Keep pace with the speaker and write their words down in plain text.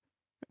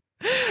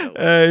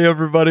Hey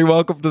everybody,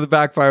 welcome to the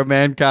Backfire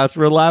Mancast.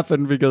 We're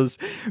laughing because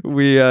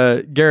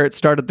Garrett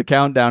started the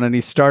countdown and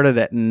he started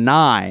at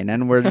 9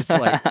 and we're just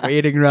like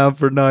waiting around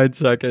for 9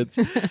 seconds.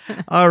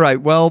 All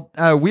right, well,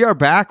 we are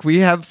back. We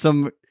have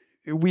some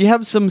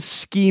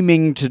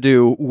scheming to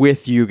do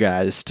with you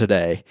guys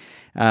today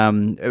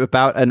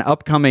about an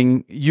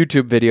upcoming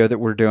YouTube video that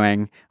we're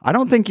doing. I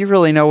don't think you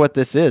really know what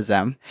this is,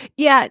 Em.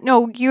 Yeah,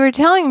 no, you were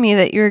telling me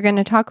that you were going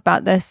to talk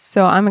about this,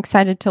 so I'm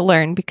excited to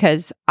learn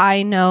because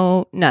I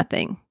know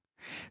nothing.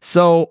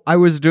 So I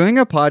was doing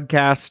a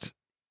podcast,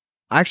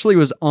 actually it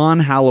was on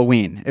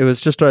Halloween. It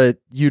was just a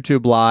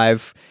YouTube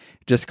live,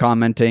 just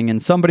commenting,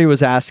 and somebody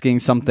was asking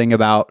something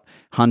about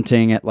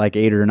hunting at like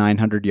 800 or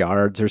 900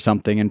 yards or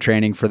something and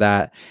training for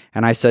that.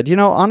 And I said,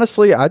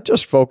 honestly, I'd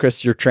just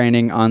focus your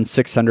training on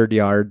 600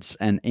 yards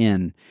and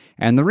in.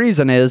 And the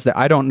reason is that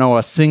I don't know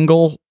a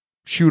single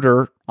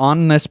shooter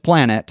on this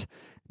planet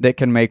that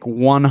can make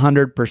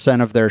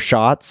 100% of their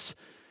shots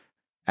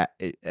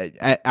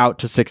out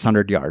to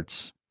 600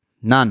 yards.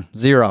 None.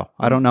 Zero.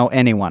 I don't know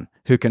anyone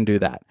who can do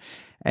that.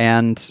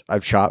 And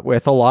I've shot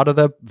with a lot of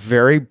the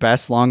very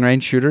best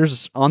long-range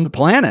shooters on the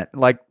planet.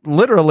 Like,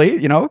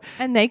 literally,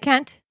 And they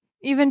can't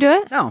even do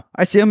it? No,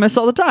 I see them miss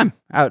all the time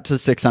out to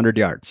 600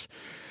 yards.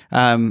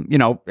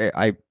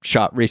 I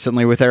shot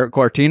recently with Eric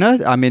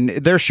Cortina. I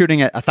mean, they're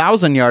shooting at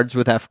 1,000 yards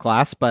with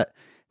F-class, but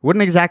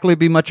wouldn't exactly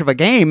be much of a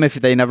game if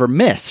they never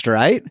missed,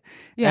 right?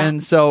 Yeah.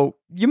 And so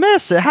you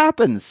miss. It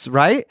happens,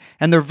 right?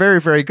 And they're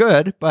very, very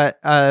good, but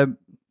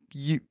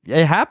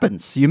it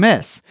happens. You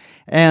miss.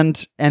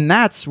 And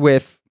that's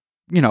with,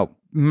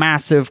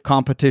 massive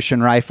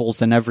competition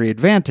rifles and every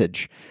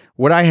advantage.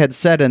 What I had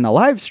said in the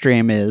live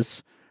stream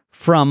is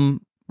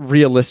from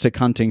realistic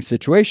hunting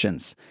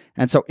situations.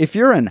 And so if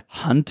you're in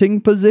hunting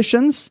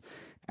positions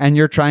and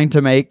you're trying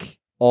to make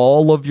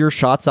all of your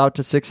shots out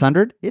to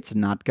 600, it's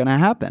not going to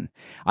happen.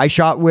 I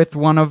shot with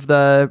one of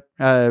the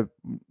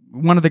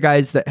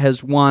guys that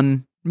has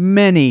won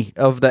many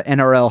of the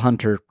NRL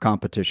hunter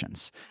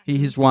competitions.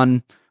 He's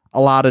won a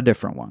lot of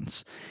different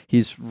ones.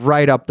 He's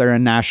right up there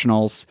in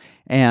nationals,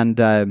 and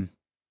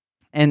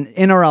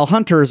NRL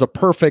Hunter is a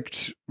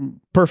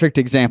perfect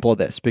example of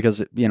this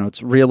because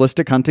it's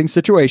realistic hunting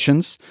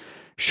situations.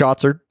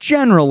 Shots are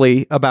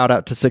generally about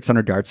out to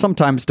 600 yards.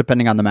 Sometimes,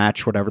 depending on the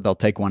match, whatever, they'll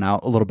take one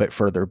out a little bit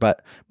further,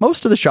 but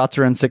most of the shots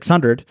are in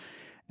 600,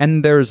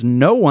 and there's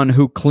no one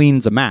who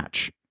cleans a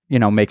match.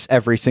 Makes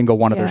every single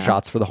one of their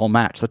shots for the whole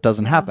match. That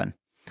doesn't happen.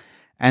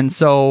 And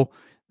so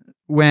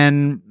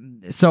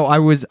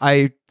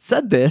I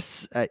said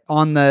this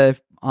on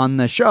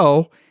the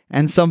show,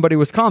 and somebody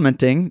was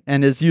commenting,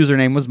 and his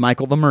username was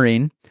Michael the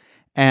Marine,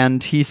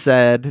 and he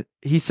said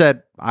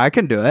I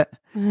can do it.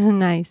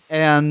 Nice.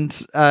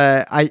 And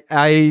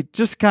I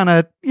just kind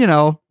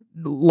of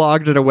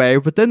logged it away,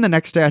 but then the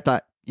next day I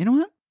thought, you know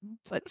what?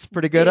 That's a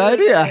pretty good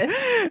idea.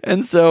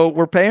 And so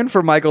we're paying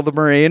for Michael the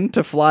Marine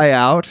to fly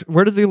out.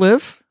 Where does he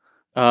live?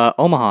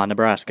 Omaha,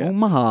 Nebraska.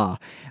 Omaha.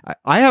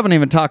 I haven't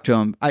even talked to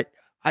him.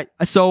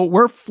 So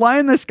we're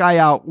flying this guy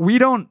out. We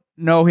don't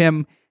know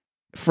him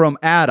from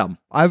Adam.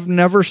 I've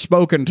never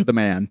spoken to the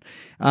man.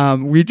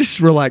 We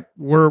just were like,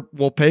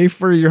 we'll pay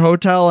for your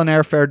hotel and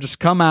airfare. Just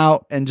come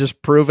out and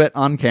just prove it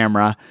on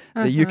camera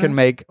that you can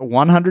make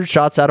 100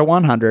 shots out of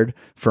 100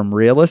 from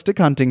realistic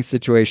hunting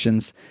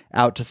situations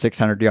out to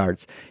 600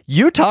 yards.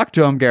 You talked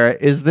to him,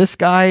 Garrett. Is this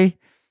guy?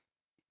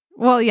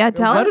 Well, yeah.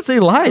 Tell us. What is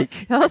he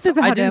like? Tell us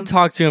about him. I didn't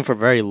talk to him for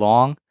very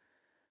long,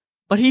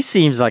 but he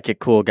seems like a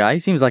cool guy. He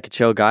seems like a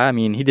chill guy. I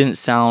mean, he didn't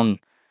sound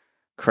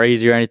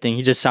crazy or anything.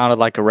 He just sounded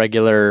like a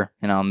regular,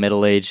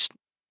 middle-aged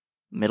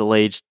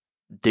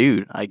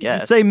dude, I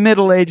guess. You say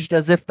middle-aged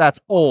as if that's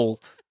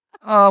old.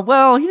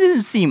 Well, he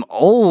didn't seem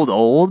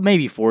old,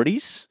 maybe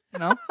 40s,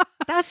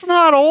 That's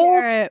not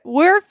old. Garrett,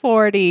 we're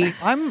 40.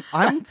 I'm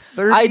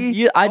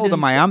 30. How old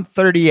am I? I'm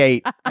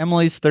 38.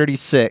 Emily's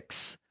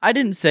 36. I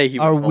didn't say he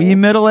was Are old. we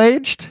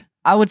middle-aged?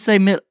 I would say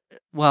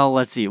well,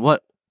 let's see.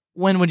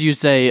 When would you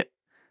say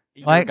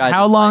Like,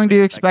 how long do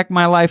you expect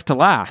my life to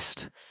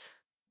last?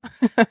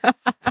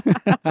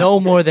 No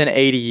more than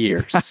 80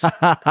 years,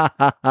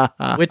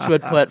 which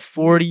would put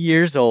 40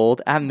 years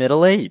old at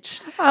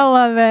middle-aged. I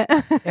love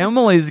it.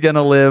 Emily's going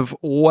to live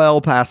well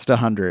past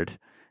 100.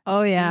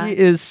 Oh, yeah. He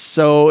is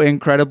so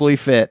incredibly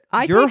fit.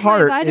 Your take my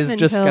heart is vitamin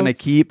just going to pills.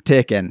 keep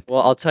ticking.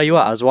 Well, I'll tell you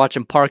what. I was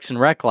watching Parks and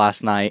Rec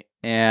last night,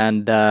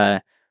 and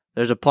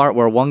there's a part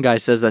where one guy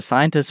says that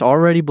scientists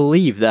already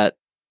believe that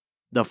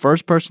the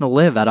first person to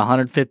live at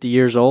 150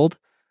 years old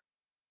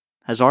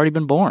has already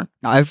been born.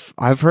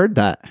 I've heard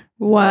that.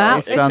 Wow.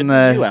 Based It's on you,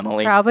 the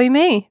Emily. probably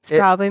me. It's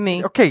probably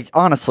me. Okay,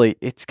 honestly,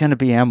 it's gonna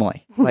be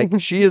Emily.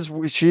 Like she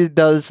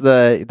does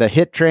the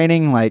hit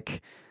training.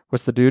 Like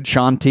what's the dude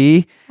Sean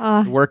T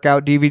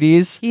workout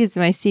DVDs? He's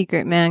my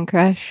secret man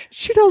crush.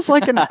 She does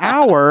like an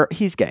hour.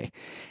 He's gay.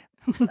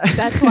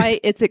 That's why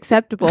it's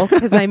acceptable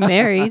because I'm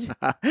married.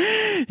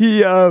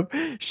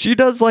 She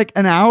does like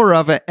an hour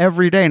of it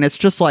every day, and it's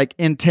just like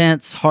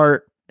intense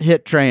heart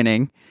hit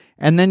training.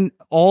 And then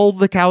all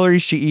the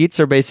calories she eats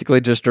are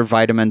basically just her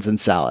vitamins and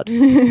salad.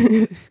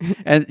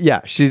 And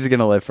yeah, she's going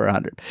to live for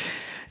 100.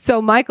 So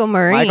Michael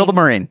Marine. Michael the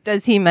Marine.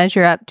 Does he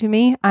measure up to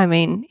me? I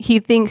mean, he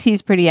thinks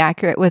he's pretty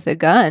accurate with a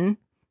gun.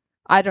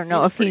 I don't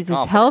know if he's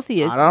as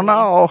healthy as I don't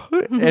know.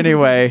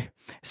 Anyway,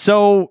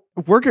 so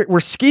we're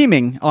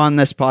scheming on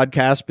this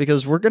podcast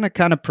because we're going to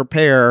kind of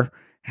prepare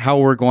how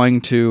we're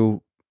going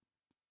to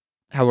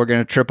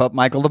trip up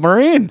Michael the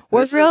Marine.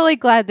 We're really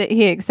glad that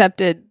he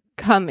accepted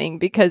coming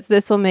because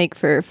this will make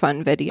for a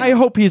fun video. I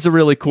hope he's a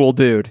really cool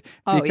dude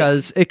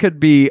because it could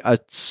be a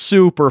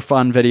super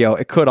fun video.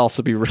 It could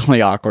also be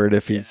really awkward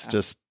if he's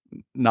just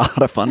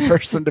not a fun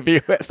person to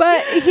be with.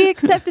 But he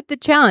accepted the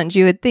challenge.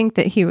 You would think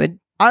that he would.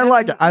 I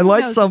like it. I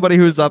like somebody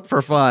who's up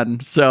for fun.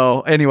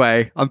 So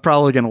anyway, I'm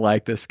probably going to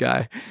like this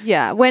guy.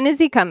 Yeah. When is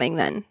he coming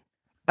then?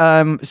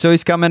 So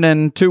he's coming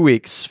in 2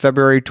 weeks,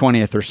 February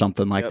 20th or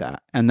something like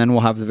that. And then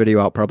we'll have the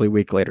video out probably a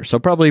week later. So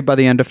probably by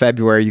the end of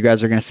February, you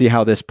guys are going to see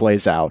how this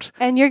plays out.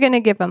 And you're going to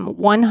give him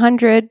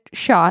 100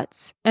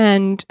 shots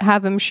and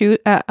have him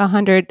shoot at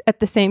 100 at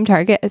the same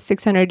target at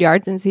 600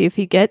 yards and see if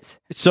he gets.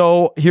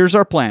 So here's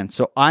our plan.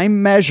 So I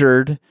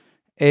measured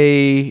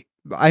when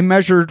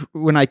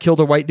I killed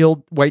a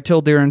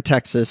white-tailed deer in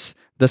Texas,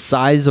 the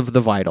size of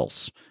the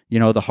vitals.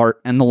 The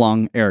heart and the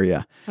lung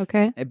area.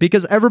 Okay.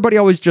 Because everybody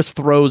always just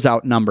throws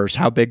out numbers,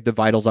 how big the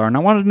vitals are. And I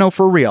wanted to know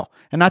for real.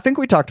 And I think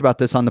we talked about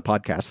this on the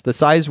podcast. The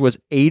size was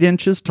 8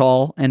 inches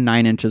tall and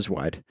 9 inches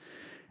wide.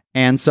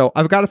 And so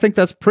I've got to think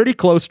that's pretty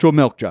close to a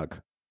milk jug.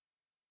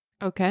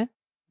 Okay.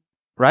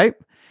 Right?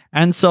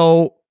 And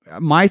so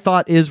my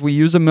thought is we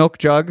use a milk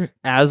jug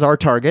as our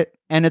target.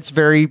 And it's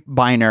very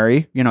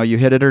binary. You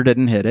hit it or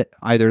didn't hit it.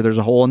 Either there's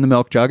a hole in the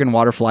milk jug and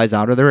water flies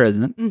out or there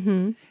isn't.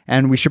 Mm-hmm.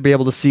 And we should be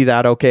able to see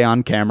that okay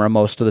on camera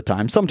most of the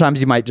time.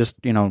 Sometimes you might just,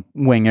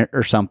 wing it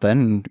or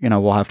something.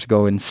 And, we'll have to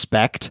go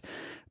inspect.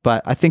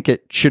 But I think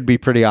it should be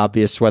pretty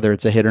obvious whether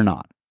it's a hit or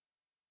not.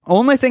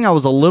 Only thing I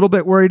was a little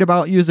bit worried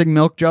about using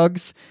milk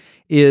jugs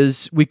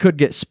is we could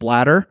get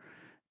splatter.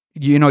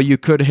 You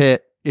could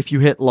hit, if you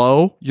hit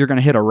low, you're going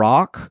to hit a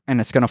rock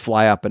and it's going to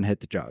fly up and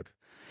hit the jug.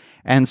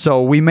 And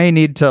so we may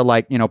need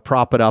to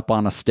prop it up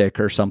on a stick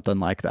or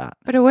something like that.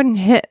 But it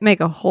wouldn't make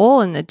a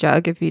hole in the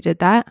jug if you did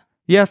that.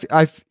 Yeah,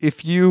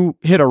 if you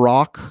hit a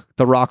rock,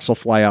 the rocks will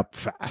fly up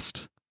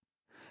fast.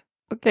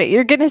 Okay,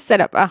 you're going to set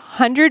up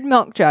 100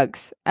 milk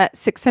jugs at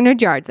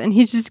 600 yards and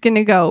he's just going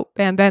to go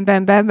bam, bam,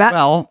 bam, bam, bam.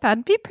 Well,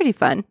 that'd be pretty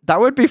fun.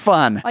 That would be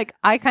fun. Like,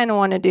 I kind of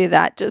want to do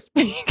that just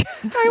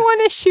because I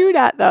want to shoot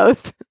at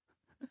those.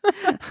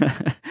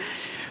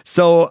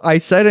 So I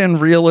said in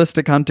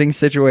realistic hunting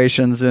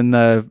situations in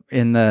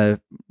the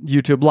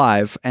YouTube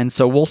live, and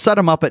so we'll set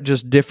them up at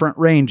just different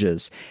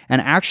ranges. And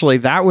actually,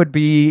 that would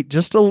be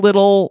just a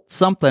little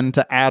something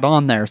to add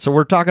on there. So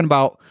we're talking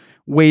about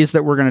ways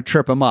that we're going to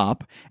trip him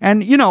up.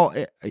 And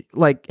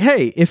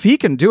hey, if he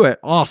can do it,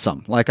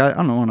 awesome. I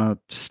don't want to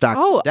stack.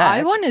 Oh, the deck.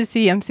 I want to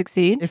see him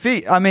succeed.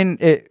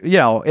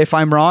 If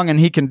I'm wrong and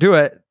he can do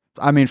it,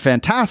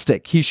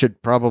 fantastic. He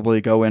should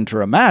probably go into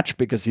a match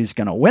because he's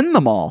going to win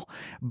them all.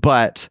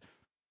 But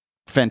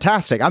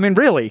fantastic.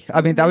 Really,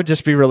 that would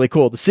just be really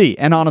cool to see.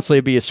 And honestly,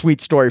 it'd be a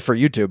sweet story for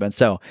YouTube. And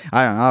so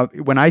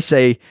when I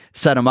say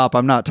set them up,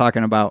 I'm not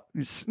talking about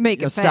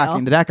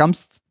stacking the deck. I'm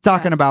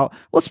talking about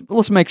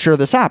let's make sure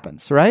this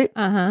happens, right?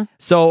 Uh-huh.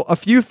 So a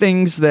few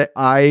things that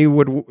I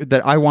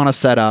want to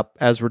set up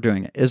as we're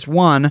doing it is,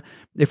 one,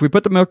 if we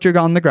put the milk jug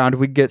on the ground,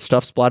 we get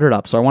stuff splattered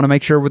up. So I want to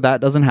make sure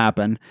that doesn't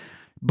happen.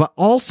 But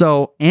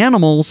also,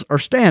 animals are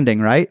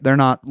standing, right? They're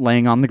not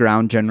laying on the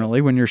ground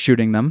generally when you're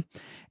shooting them.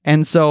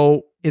 And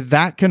so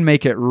that can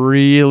make it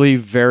really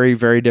very,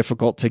 very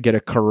difficult to get a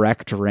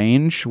correct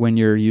range when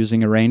you're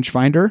using a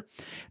rangefinder.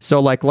 So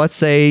let's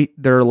say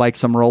there are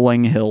some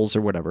rolling hills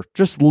or whatever,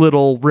 just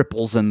little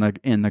ripples in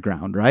the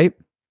ground, right?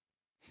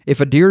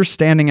 If a deer's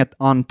standing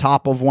on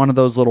top of one of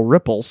those little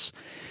ripples,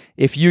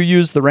 if you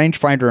use the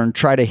rangefinder and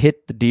try to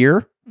hit the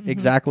deer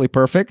exactly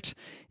perfect,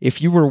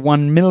 if you were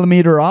 1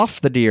 millimeter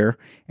off the deer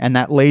and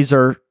that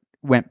laser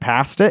went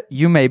past it,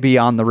 you may be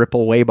on the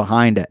ripple way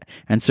behind it.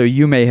 And so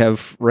you may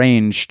have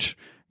ranged,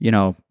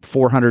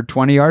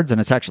 420 yards and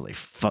it's actually,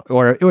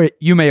 or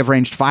you may have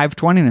ranged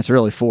 520 and it's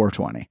really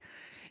 420.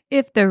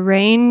 If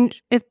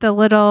the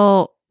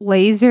little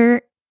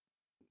laser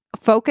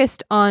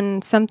focused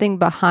on something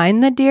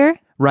behind the deer.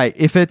 Right.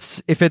 If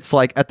it's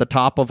at the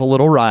top of a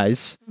little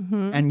rise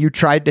and you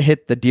tried to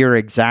hit the deer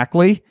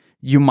exactly,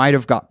 you might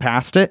have got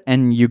past it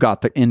and you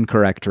got the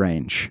incorrect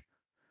range.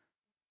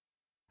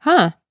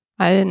 Huh.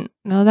 I didn't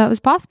know that was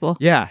possible.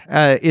 Yeah.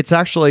 It's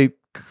actually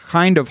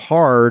kind of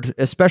hard,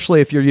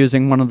 especially if you're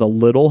using one of the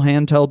little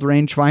handheld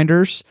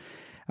rangefinders.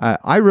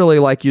 I really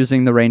like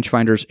using the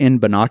rangefinders in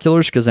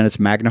binoculars because then it's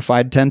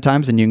magnified 10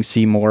 times and you can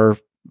see more,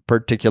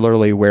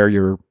 particularly where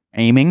you're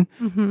aiming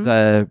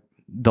the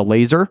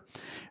laser.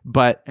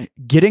 But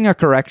getting a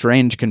correct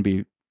range can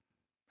be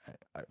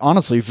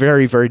honestly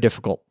very, very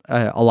difficult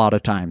a lot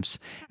of times.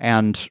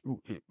 And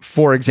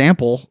for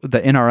example,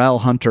 the NRL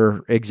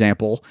Hunter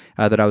example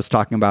that I was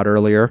talking about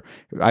earlier,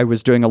 I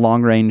was doing a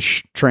long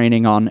range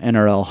training on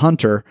NRL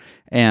Hunter,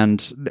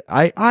 and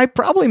I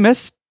probably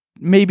missed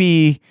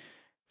maybe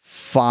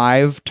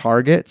 5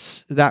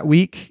 targets that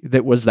week.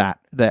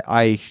 That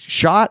I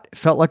shot,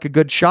 felt like a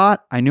good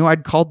shot. I knew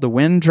I'd called the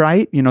wind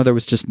right. There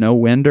was just no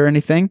wind or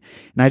anything,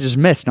 and I just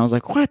missed. And I was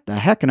like, what the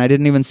heck? And I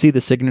didn't even see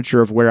the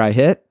signature of where I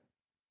hit.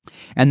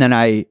 And then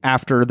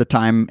after the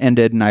time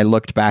ended and I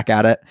looked back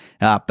at it,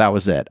 that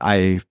was it.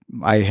 I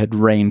had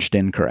ranged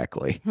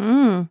incorrectly.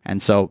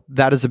 And so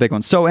that is a big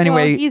one. So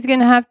anyway, well, he's going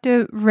to have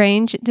to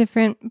range at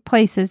different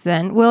places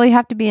then. Will he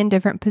have to be in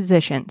different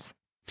positions?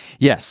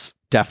 Yes,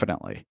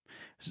 definitely.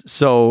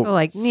 So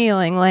like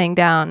kneeling, laying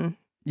down.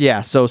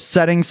 Yeah, so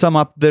setting some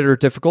up that are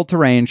difficult to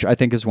range, I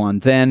think, is one.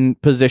 Then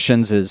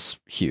positions is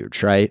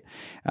huge, right?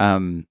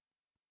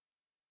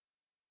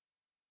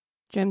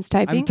 Jim's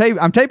typing.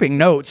 I'm taping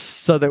notes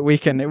so that we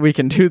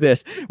can do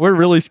this. We're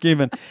really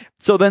scheming.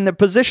 So then the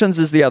positions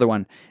is the other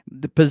one.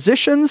 The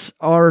positions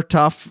are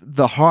tough.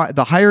 The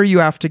higher you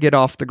have to get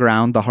off the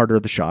ground, the harder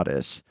the shot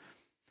is.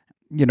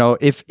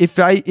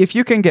 If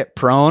you can get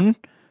prone,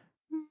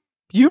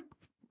 you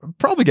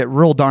probably get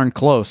real darn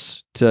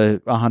close to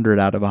 100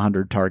 out of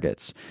 100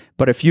 targets.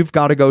 But if you've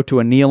got to go to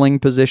a kneeling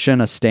position,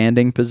 a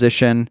standing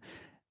position,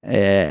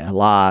 a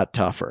lot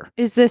tougher.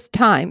 Is this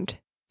timed?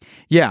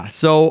 Yeah,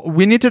 so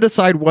we need to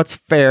decide what's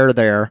fair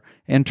there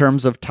in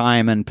terms of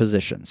time and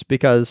positions,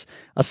 because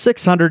a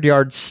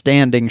 600-yard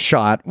standing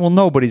shot, well,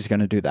 nobody's going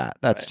to do that.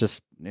 That's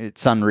just,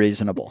 it's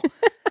unreasonable.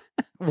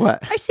 What?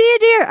 I see a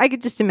deer. I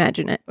could just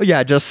imagine it.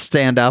 Yeah, just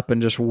stand up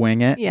and just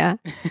wing it. Yeah.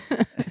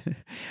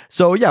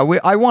 So yeah,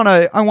 I want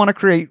to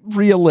create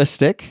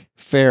realistic,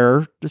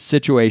 fair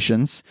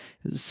situations.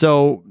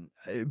 So,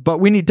 but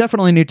we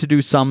definitely need to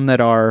do some that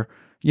are,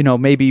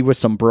 maybe with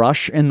some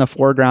brush in the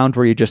foreground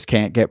where you just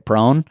can't get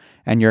prone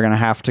and you're going to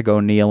have to go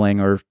kneeling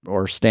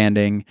or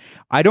standing.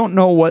 I don't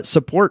know what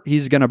support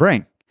he's going to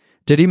bring.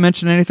 Did he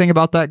mention anything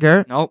about that,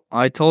 Garrett? Nope.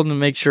 I told him to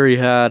make sure he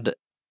had,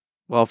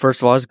 well,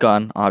 first of all, his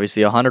gun,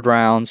 obviously 100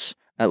 rounds,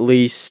 at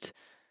least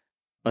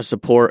a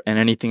support, and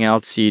anything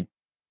else he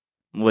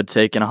would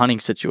take in a hunting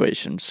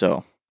situation.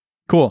 So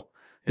cool.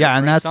 Yeah,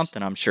 and that's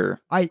something, I'm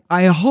sure.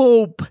 I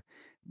hope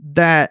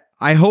that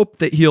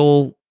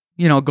he'll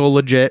go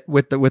legit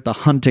with the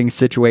hunting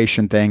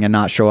situation thing and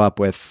not show up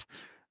with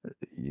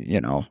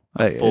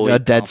a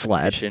dead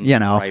sled,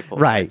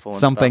 rifle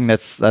something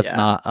that's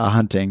not a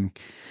hunting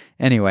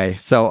anyway.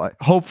 So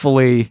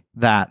hopefully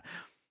that.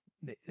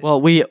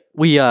 Well, we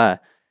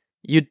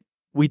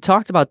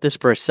talked about this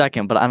for a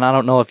second, but I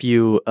don't know if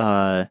you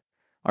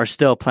are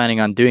still planning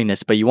on doing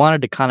this, but you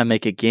wanted to kind of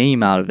make a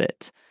game out of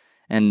it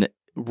and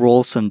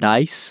roll some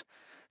dice.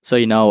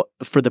 So,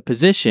 for the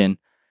position,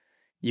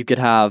 you could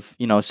have,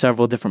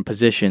 several different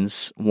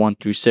positions, 1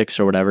 through 6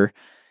 or whatever,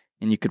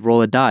 and you could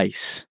roll a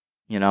dice,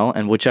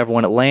 and whichever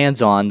one it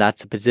lands on,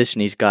 that's a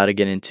position he's got to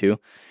get into.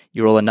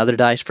 You roll another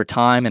dice for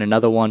time and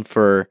another one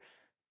for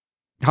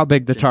how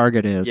big the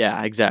target is.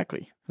 Yeah,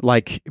 exactly.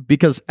 Like,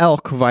 because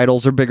elk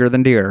vitals are bigger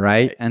than deer,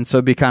 right? And so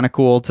it'd be kind of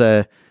cool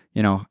to,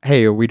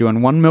 hey, are we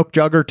doing 1 milk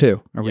jug or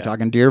 2? Are we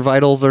talking deer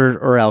vitals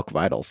or elk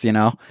vitals,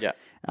 Yeah.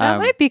 That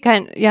might be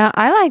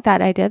I like that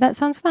idea. That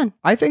sounds fun.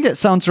 I think it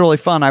sounds really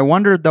fun. I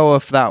wondered, though,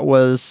 if that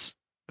was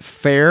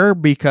fair,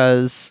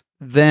 because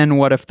then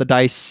what if the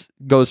dice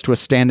goes to a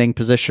standing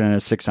position and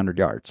is 600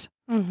 yards?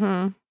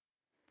 Mm-hmm.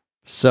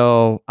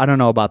 So I don't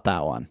know about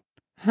that one.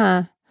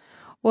 Huh.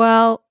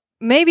 Well,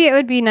 maybe it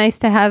would be nice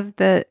to have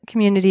the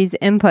community's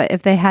input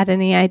if they had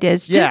any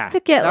ideas. Just to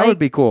get that would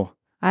be cool.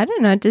 I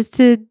don't know, just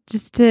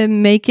to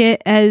make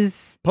it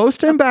as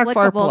post in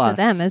Backfire Plus to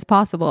them as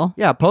possible.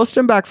 Yeah, post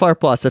in Backfire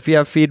Plus if you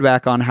have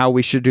feedback on how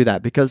we should do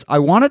that, because I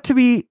want it to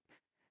be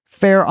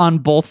fair on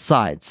both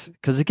sides.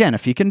 Because again,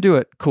 if you can do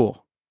it,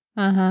 cool.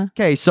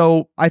 Okay,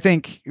 so I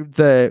think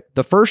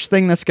the first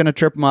thing that's going to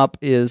trip him up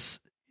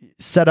is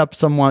set up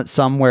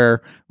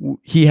somewhere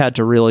he had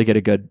to really get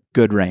a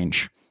good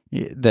range.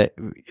 That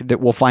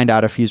we'll find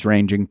out if he's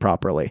ranging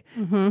properly.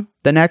 Mm-hmm.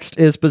 The next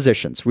is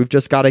positions. We've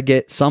just got to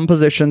get some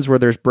positions where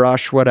there's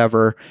brush,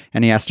 whatever,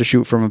 and he has to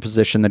shoot from a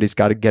position that he's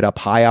got to get up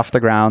high off the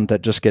ground.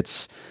 That just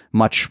gets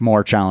much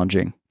more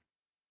challenging.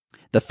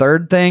 The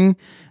third thing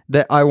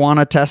that I want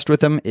to test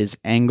with him is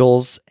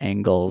angles.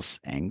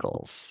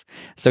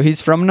 So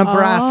he's from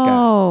Nebraska.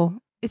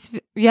 Oh,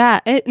 isn't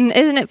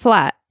it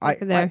flat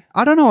there?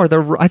 I don't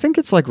know. I think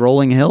it's like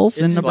rolling hills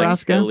in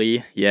Nebraska. Like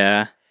hilly,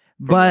 yeah.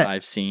 But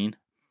I've seen.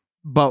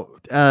 But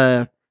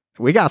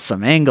we got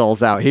some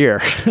angles out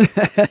here.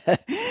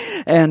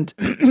 And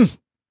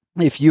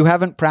if you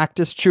haven't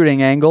practiced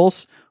shooting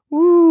angles,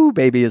 woo,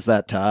 baby, is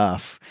that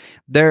tough.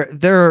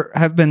 There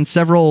have been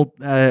several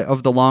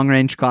of the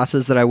long-range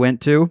classes that I went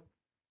to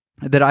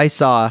that I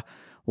saw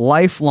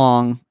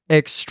lifelong,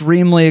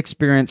 extremely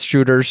experienced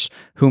shooters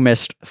who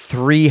missed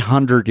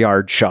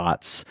 300-yard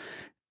shots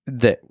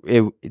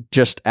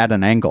just at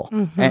an angle.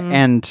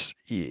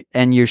 Mm-hmm.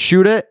 And you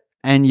shoot it,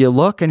 and you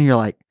look, and you're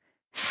like,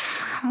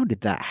 how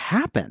did that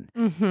happen?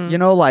 Mhm. You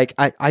know, like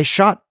I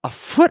shot a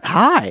foot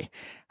high.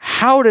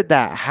 How did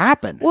that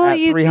happen Well, at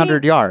you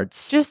 300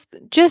 yards?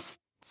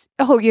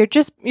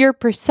 Your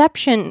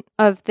perception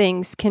of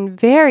things can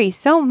vary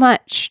so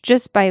much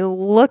just by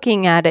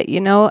looking at it,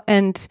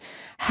 and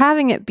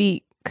having it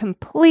be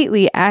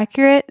completely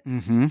accurate.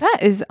 Mm-hmm. That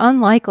is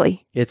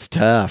unlikely. It's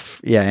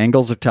tough. Yeah,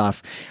 angles are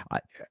tough.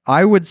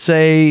 I would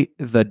say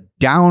the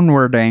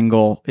downward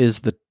angle is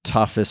the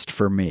toughest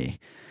for me.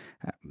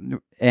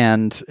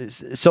 And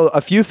so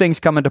a few things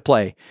come into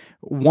play.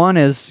 One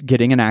is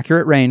getting an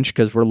accurate range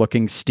because we're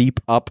looking steep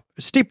up.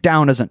 Steep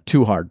down isn't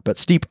too hard, but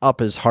steep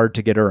up is hard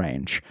to get a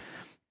range.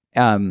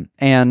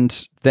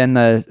 And then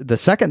the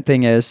second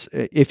thing is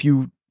if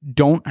you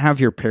don't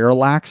have your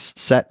parallax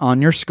set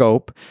on your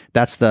scope,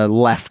 that's the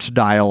left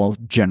dial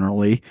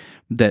generally,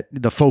 that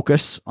the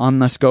focus on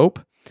the scope.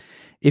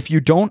 If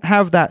you don't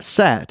have that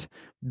set,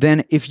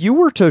 then if you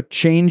were to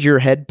change your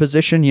head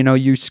position,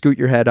 you scoot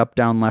your head up,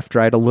 down, left,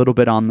 right a little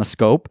bit on the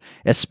scope,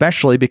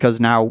 especially because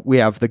now we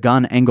have the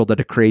gun angled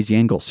at a crazy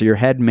angle. So your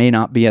head may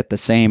not be at the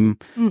same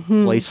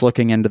place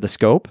looking into the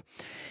scope.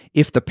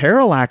 If the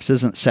parallax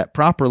isn't set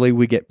properly,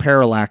 we get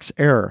parallax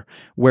error,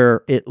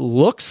 where it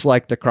looks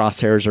like the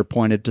crosshairs are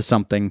pointed to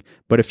something,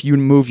 but if you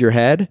move your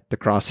head, the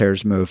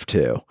crosshairs move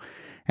too.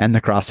 And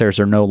the crosshairs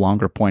are no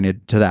longer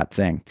pointed to that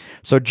thing.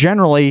 So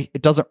generally,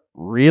 it doesn't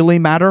really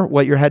matter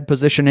what your head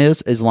position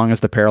is as long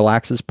as the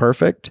parallax is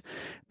perfect.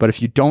 But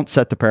if you don't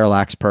set the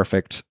parallax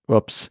perfect,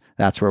 whoops,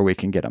 that's where we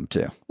can get them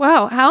to.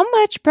 Wow. How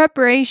much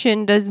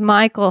preparation does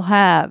Michael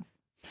have?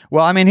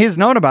 Well, I mean, he's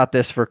known about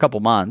this for a couple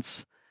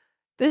months.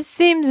 This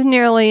seems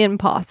nearly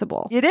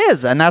impossible. It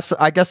is, and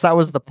I guess that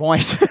was the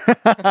point.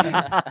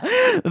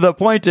 The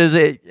point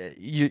is,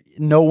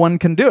 no one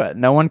can do it.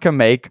 No one can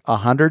make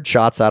 100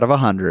 shots out of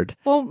 100.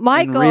 Well,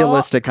 Michael, in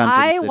realistic hunting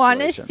I want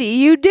to situation.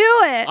 see you do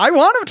it. I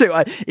want him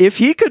to. If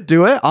he could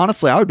do it,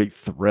 honestly, I would be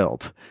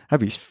thrilled. That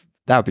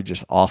would be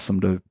just awesome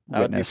to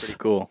That would be witness. pretty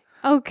cool.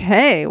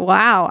 Okay,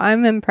 wow,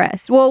 I'm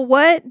impressed. Well,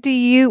 what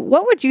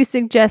would you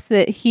suggest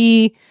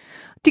to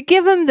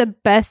give him the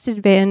best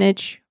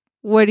advantage?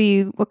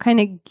 What kind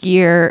of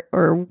gear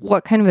or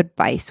what kind of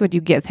advice would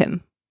you give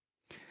him?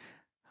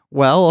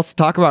 Well, let's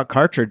talk about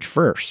cartridge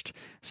first.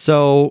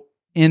 So,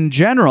 in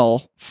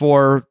general,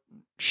 for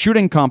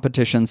shooting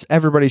competitions,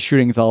 everybody's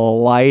shooting the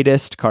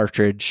lightest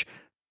cartridge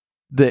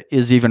that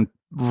is even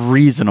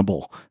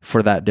reasonable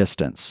for that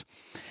distance.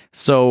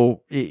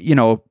 So,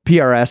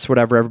 PRS,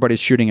 whatever,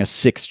 everybody's shooting a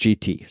 6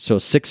 GT. So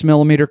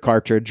 6mm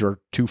cartridge or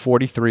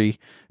 243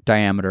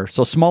 diameter.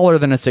 So smaller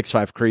than a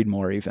 6.5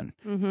 Creedmoor even.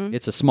 Mm-hmm.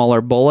 It's a smaller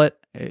bullet.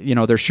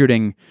 They're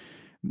shooting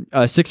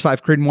a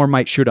 6.5 Creedmoor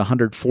might shoot a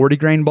 140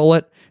 grain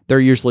bullet. They're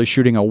usually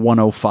shooting a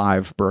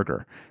 105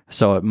 Berger.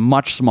 So a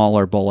much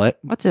smaller bullet.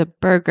 What's a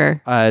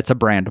Berger? It's a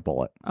brand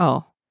bullet.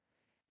 Oh.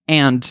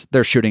 And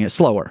they're shooting it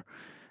slower.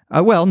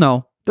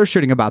 No. They're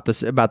shooting about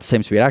the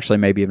same speed, actually,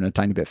 maybe even a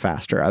tiny bit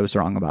faster. I was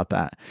wrong about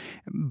that.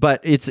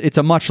 But it's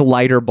a much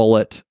lighter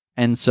bullet.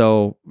 And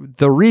so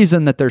the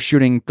reason that they're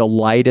shooting the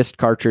lightest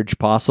cartridge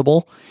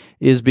possible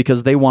is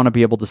because they want to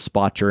be able to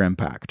spot your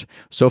impact.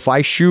 So if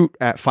I shoot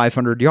at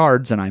 500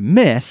 yards and I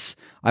miss,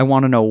 I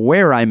want to know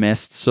where I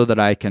missed so that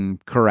I can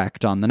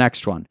correct on the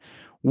next one,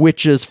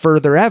 which is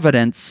further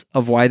evidence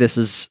of why this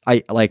is,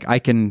 I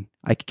can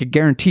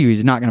guarantee you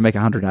he's not going to make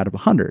 100 out of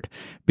 100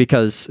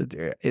 because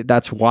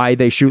that's why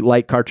they shoot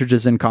light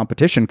cartridges in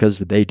competition, because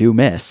they do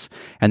miss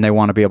and they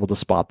want to be able to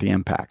spot the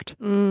impact.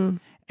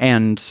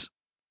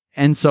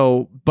 And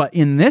so, but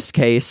in this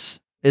case,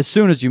 as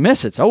soon as you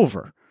miss, it's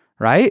over,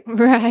 right?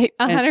 Right.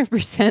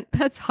 100%.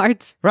 That's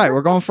hard. Right.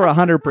 We're going for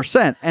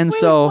 100%. And Wait,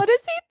 so what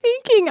is he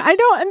thinking? I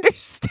don't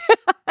understand.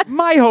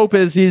 my hope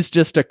is he's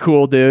just a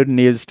cool dude and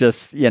he's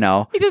just, He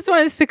just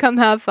wants to come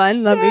have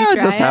fun. Let me try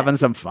just it. having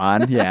some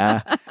fun.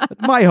 Yeah.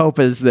 My hope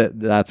is that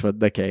that's what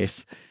the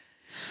case.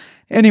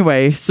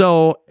 Anyway,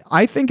 so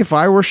I think if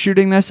I were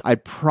shooting this,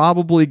 I'd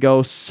probably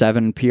go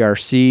 7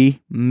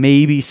 PRC,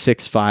 maybe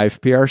 6.5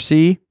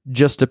 PRC.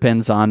 Just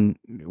depends on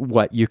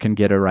what you can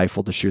get a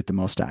rifle to shoot the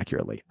most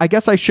accurately. I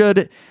guess I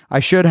should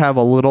have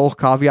a little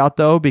caveat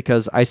though,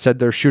 because I said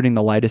they're shooting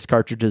the lightest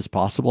cartridges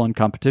possible in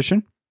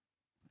competition.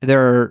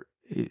 There are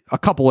a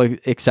couple of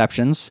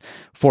exceptions.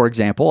 For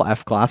example,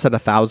 F-Class at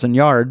 1,000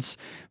 yards,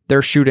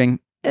 they're shooting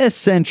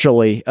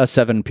essentially a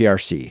 7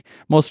 PRC.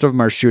 Most of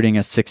them are shooting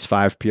a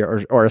 6.5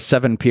 PR or a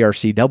 7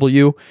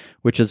 PRCW,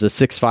 which is a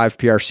 6.5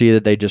 PRC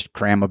that they just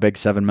cram a big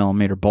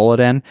 7mm bullet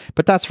in.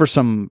 But that's for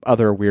some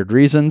other weird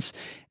reasons.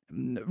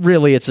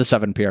 Really, it's a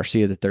 7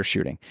 PRC that they're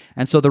shooting.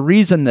 And so the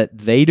reason that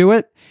they do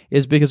it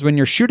is because when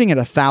you're shooting at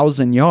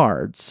 1,000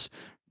 yards,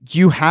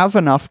 you have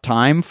enough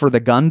time for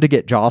the gun to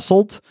get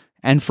jostled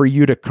and for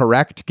you to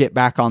correct, get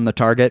back on the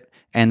target,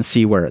 and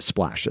see where it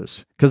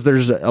splashes. Because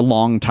there's a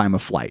long time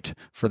of flight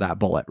for that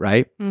bullet,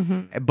 right?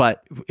 Mm-hmm.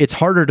 But it's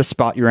harder to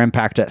spot your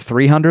impact at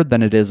 300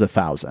 than it is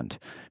 1,000.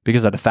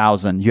 Because at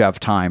 1,000, you have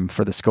time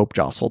for the scope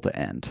jostle to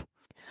end.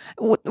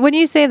 When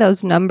you say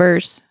those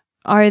numbers,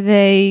 are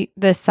they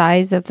the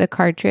size of the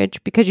cartridge?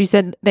 Because you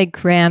said they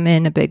cram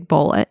in a big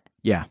bullet.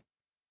 Yeah.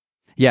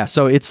 Yeah,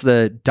 so it's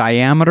the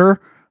diameter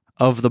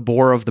of the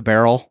bore of the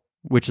barrel,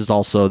 which is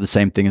also the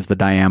same thing as the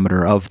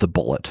diameter of the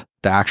bullet,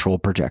 the actual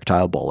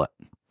projectile bullet.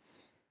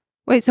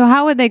 Wait, so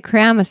how would they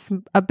cram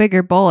a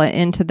bigger bullet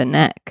into the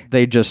neck?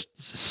 They just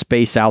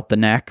space out the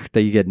neck.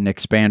 That you get an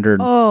expander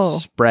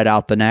and spread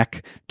out the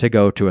neck to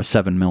go to a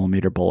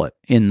 7mm bullet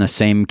in the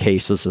same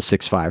case as a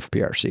 6.5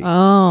 PRC.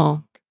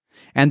 Oh.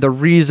 And the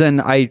reason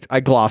I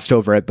glossed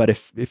over it, but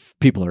if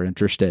people are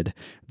interested,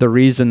 the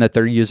reason that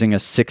they're using a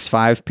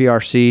 6.5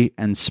 PRC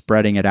and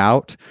spreading it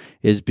out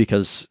is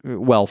because,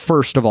 well,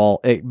 first of all,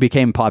 it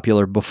became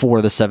popular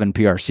before the 7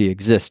 PRC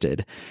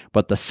existed.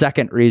 But the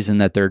second reason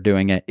that they're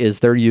doing it is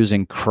they're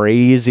using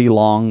crazy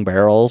long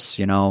barrels,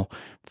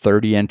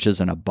 30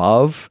 inches and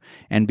above.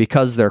 And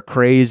because they're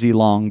crazy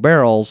long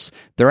barrels,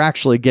 they're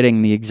actually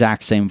getting the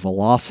exact same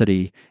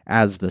velocity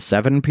as the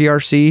 7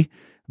 PRC,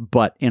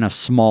 but in a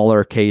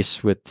smaller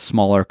case with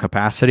smaller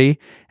capacity.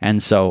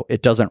 And so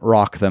it doesn't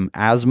rock them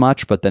as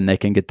much, but then they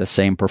can get the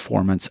same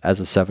performance as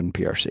a 7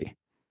 PRC.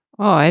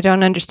 Oh, I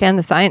don't understand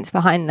the science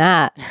behind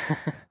that.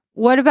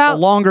 What about...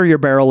 The longer your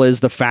barrel is,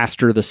 the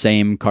faster the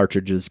same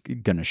cartridge is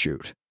going to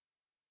shoot.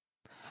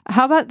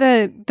 How about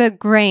the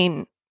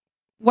grain?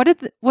 What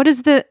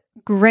does the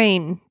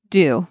grain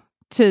do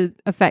to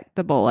affect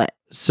the bullet?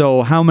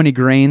 So how many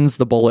grains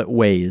the bullet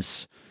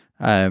weighs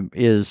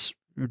is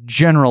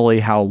generally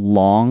how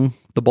long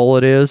the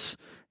bullet is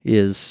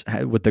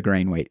with the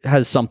grain weight. It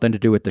has something to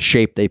do with the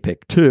shape they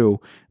pick too,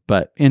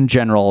 but in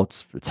general,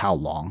 it's how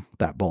long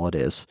that bullet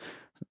is.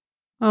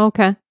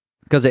 Okay.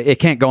 Because it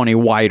can't go any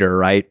wider,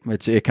 right?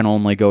 It can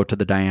only go to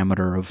the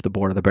diameter of the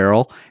bore of the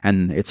barrel,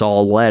 and it's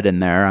all lead in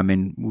there. I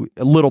mean,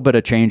 a little bit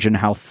of change in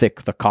how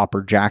thick the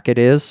copper jacket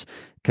is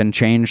can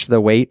change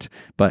the weight,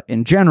 but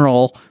in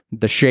general,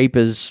 the shape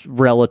is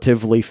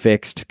relatively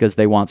fixed because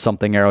they want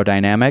something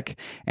aerodynamic,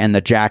 and the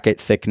jacket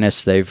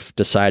thickness they've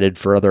decided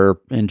for other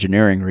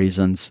engineering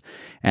reasons.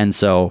 And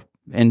so,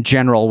 in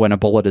general, when a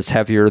bullet is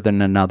heavier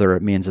than another,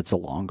 it means it's a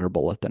longer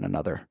bullet than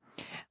another.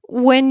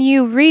 When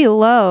you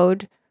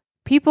reload,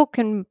 people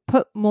can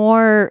put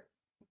more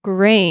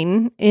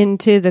grain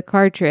into the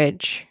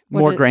cartridge.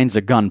 More grains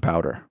of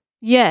gunpowder.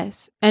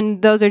 Yes.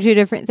 And those are two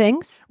different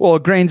things? Well,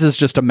 grains is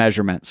just a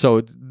measurement.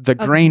 So the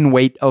grain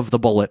weight of the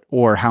bullet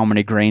or how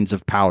many grains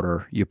of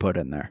powder you put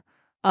in there.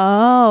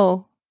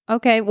 Oh,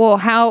 okay. Well,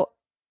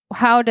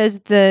 how does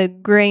the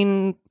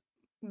grain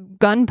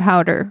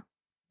gunpowder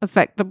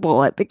affect the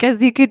bullet?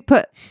 Because you could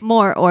put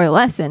more or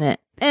less in it,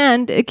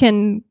 and it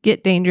can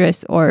get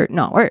dangerous or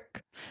not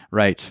work.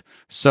 Right.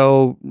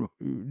 So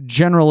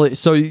generally,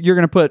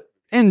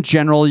 in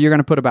general, you're going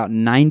to put about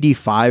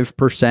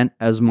 95%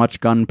 as much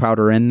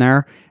gunpowder in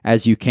there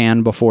as you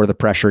can before the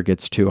pressure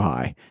gets too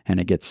high and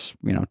it gets,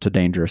 to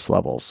dangerous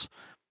levels.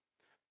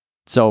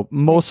 So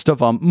most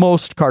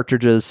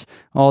cartridges,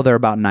 they're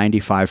about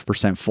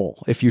 95%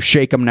 full. If you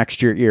shake them next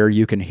to your ear,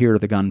 you can hear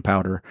the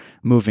gunpowder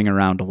moving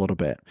around a little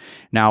bit.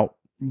 Now,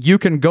 you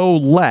can go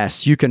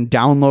less. You can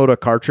download a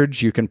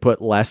cartridge. You can put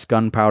less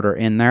gunpowder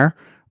in there,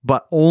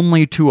 but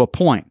only to a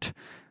point.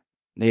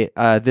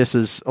 This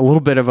is a little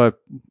bit of a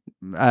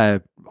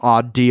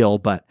odd deal,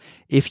 but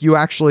if you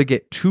actually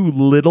get too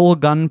little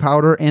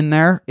gunpowder in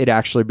there, it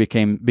actually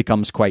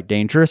becomes quite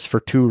dangerous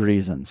for two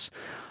reasons.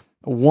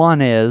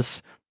 One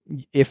is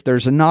if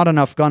there's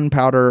enough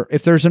gunpowder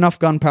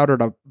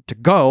to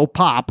go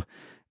pop,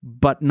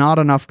 but not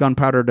enough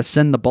gunpowder to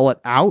send the bullet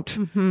out,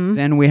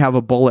 then we have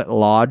a bullet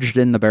lodged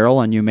in the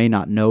barrel, and you may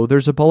not know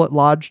there's a bullet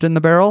lodged in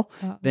the barrel.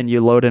 Then you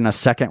load in a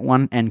second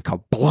one, and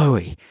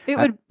kablooey.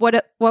 What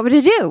would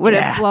it do? Would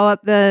it blow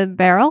up the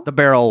barrel? The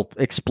barrel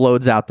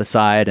explodes out the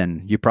side,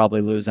 and you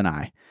probably lose an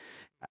eye.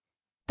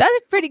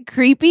 That's pretty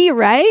creepy,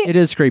 right? It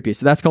is creepy.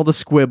 So that's called a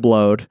squib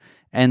load.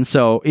 And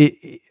so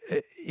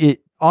it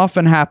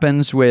often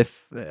happens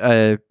with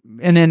an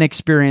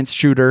inexperienced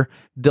shooter.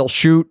 They'll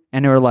shoot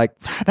and they're like,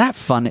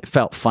 it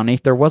felt funny.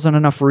 There wasn't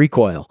enough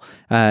recoil.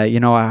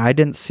 I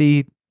didn't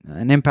see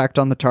an impact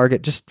on the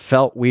target. Just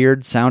felt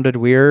weird, sounded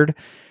weird.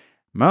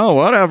 Oh,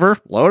 whatever.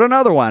 Load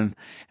another one.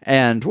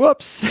 And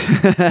whoops.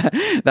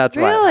 That's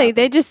why. Really?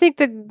 They just think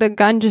the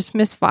gun just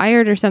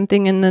misfired or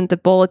something, and then the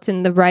bullet's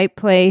in the right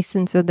place,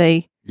 and so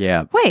they...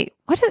 Yeah. Wait,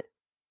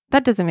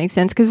 that doesn't make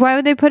sense, because why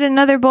would they put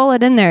another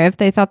bullet in there if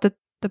they thought that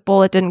the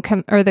bullet didn't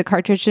come, or the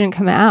cartridge didn't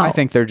come out? I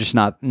think they're just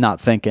not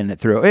thinking it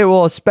through. It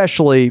will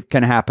especially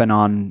can happen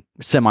on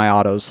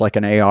semi-autos like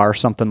an AR,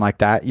 something like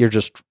that. You're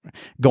just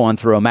going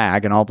through a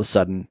mag and all of a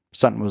sudden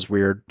something was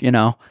weird,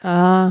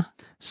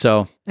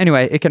 So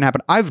anyway, it can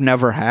happen. I've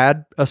never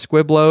had a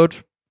squib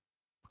load.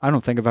 I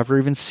don't think I've ever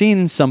even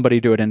seen somebody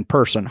do it in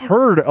person.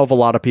 Heard of a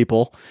lot of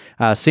people,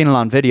 seen it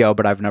on video,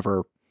 but I've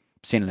never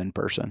seen it in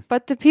person.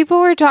 But the people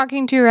we're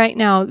talking to right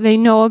now, they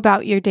know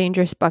about your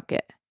dangerous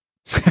bucket.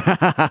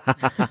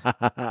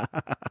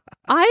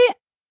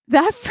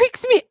 That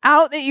freaks me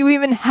out that you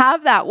even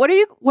have that. What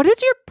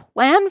is your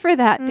plan for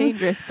that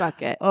dangerous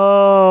bucket?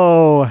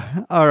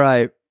 Oh, all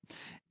right.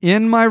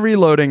 In my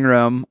reloading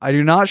room, I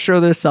do not show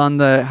this on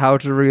the how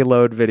to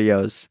reload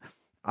videos.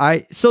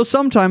 So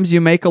sometimes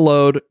you make a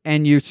load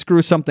and you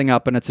screw something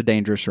up and it's a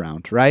dangerous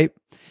round, right?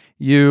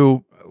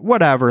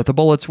 The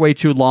bullet's way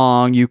too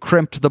long, you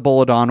crimped the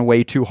bullet on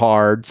way too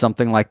hard,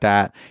 something like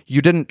that.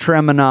 You didn't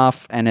trim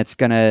enough and it's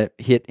going to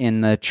hit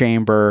in the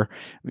chamber.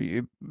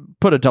 You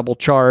put a double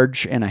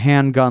charge in a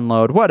handgun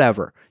load,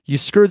 whatever. You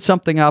screwed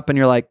something up and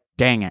you're like,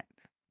 dang it.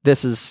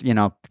 This is,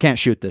 can't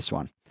shoot this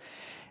one.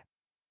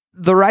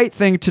 The right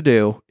thing to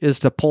do is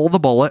to pull the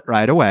bullet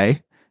right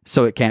away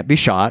so it can't be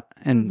shot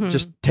and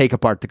just take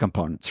apart the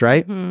components,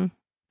 right? Mm-hmm.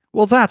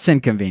 Well, that's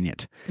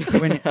inconvenient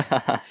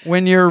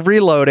when you're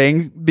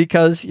reloading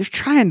because you're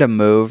trying to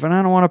move and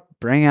I don't want to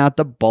bring out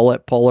the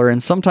bullet puller.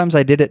 And sometimes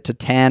I did it to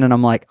 10 and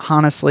I'm like,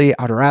 honestly,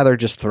 I'd rather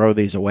just throw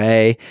these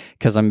away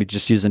because I'm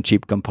just using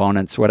cheap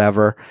components,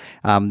 whatever,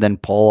 than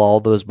pull all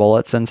those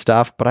bullets and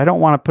stuff. But I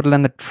don't want to put it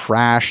in the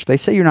trash. They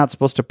say you're not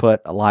supposed to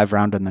put a live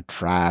round in the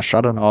trash.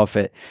 I don't know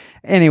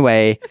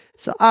anyway,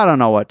 so I don't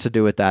know what to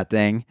do with that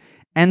thing.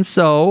 And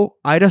so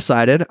I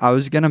decided I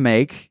was going to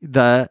make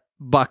the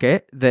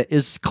bucket that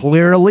is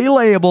clearly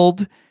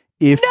labeled,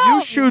 if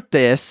you shoot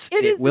this,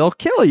 it will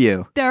kill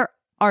you. There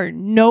are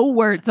no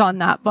words on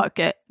that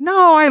bucket.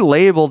 No, I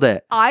labeled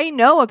it. I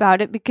know about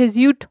it because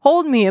you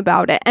told me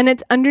about it, and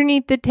it's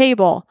underneath the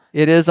table.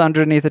 It is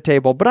underneath the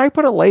table, but I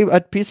put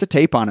a piece of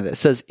tape on it that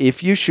says,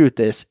 if you shoot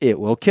this, it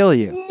will kill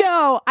you.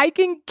 No, I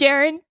can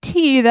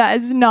guarantee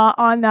that is not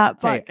on that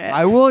bucket. Hey,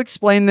 I will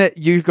explain that.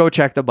 You go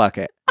check the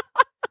bucket.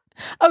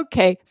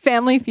 Okay,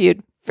 Family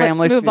Feud. Let's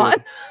move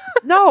on.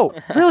 No,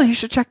 really, you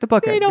should check the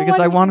bucket because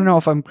I want to know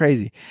if I'm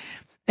crazy.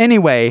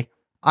 Anyway,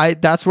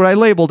 that's what I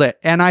labeled it.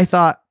 And I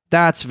thought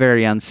that's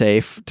very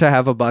unsafe to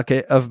have a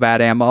bucket of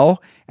bad ammo.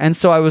 And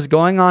so I was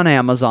going on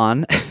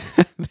Amazon.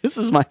 This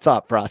is my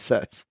thought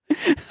process.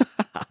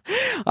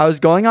 I was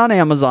going on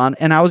Amazon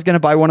and I was going to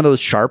buy one of those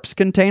Sharps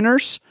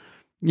containers,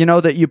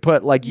 that you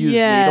put used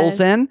needles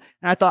in.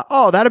 And I thought,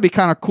 that'd be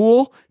kind of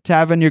cool to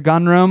have in your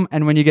gun room.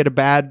 And when you get a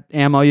bad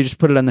ammo, you just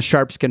put it in the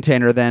Sharps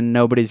container, then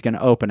nobody's going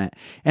to open it.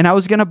 And I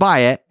was going to buy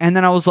it. And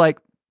then I was like,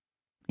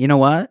 you know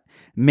what?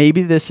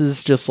 Maybe this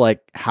is just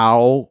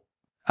how,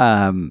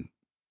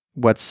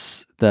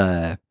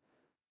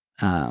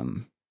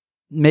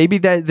 maybe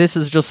that this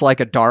is just like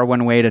a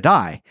Darwin way to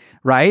die,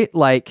 right?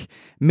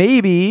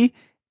 Maybe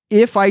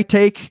if I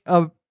take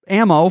a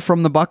ammo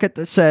from the bucket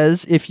that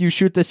says, if you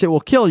shoot this, it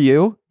will kill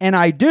you, and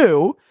I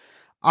do,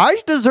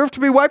 I deserve to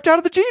be wiped out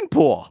of the gene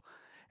pool.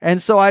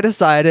 And so I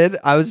decided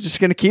I was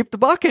just going to keep the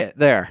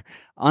bucket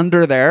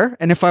under there.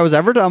 And if I was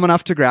ever dumb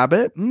enough to grab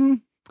it,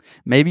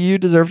 maybe you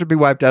deserve to be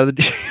wiped out of the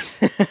gene.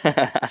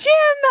 Jim!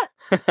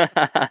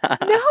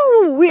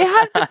 No, we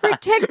have to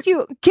protect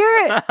you.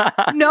 Garrett,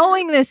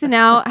 knowing this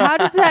now, how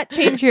does that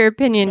change your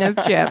opinion of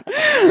Jim?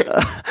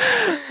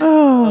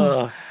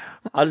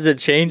 How does it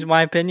change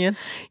my opinion?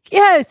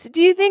 Yes.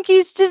 Do you think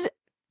he's just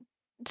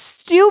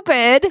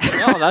stupid?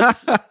 No,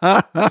 that's.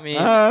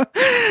 I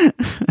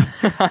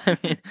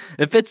mean,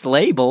 if it's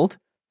labeled,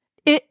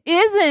 it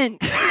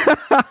isn't.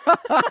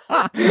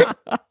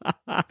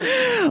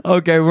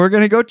 Okay, we're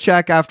gonna go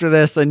check after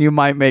this, and you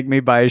might make me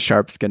buy a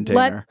Sharps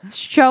container. Let's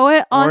show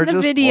it on the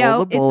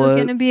video. It's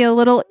gonna be a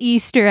little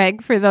Easter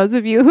egg for those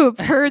of you who've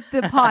heard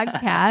the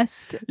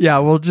podcast. Yeah,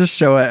 we'll just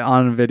show it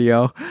on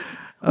video.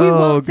 We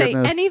won't say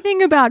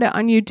anything about it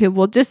on YouTube.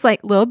 We'll just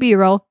little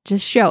B-roll,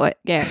 just show it.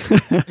 Yeah.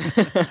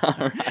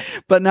 Right.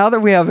 But now that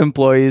we have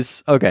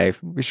employees, okay,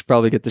 we should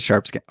probably get the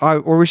Sharps.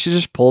 Or we should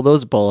just pull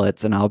those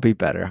bullets and I'll be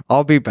better.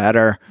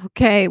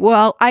 Okay,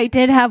 well, I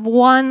did have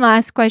one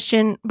last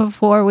question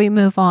before we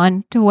move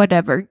on to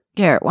whatever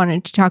Garrett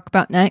wanted to talk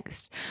about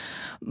next.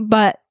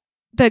 But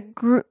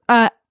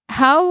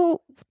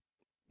how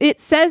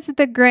it says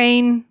the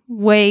grain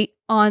weight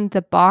on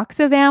the box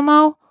of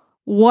ammo,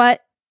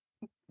 what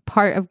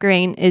part of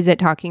grain is it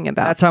talking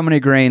about? That's how many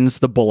grains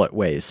the bullet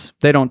weighs.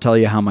 They don't tell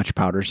you how much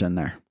powder's in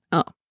there.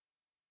 Oh.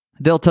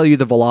 They'll tell you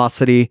the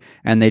velocity,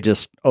 and they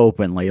just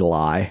openly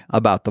lie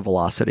about the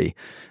velocity.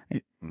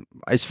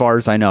 As far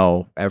as I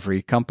know,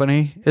 every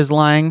company is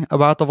lying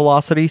about the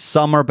velocity.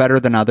 Some are better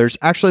than others.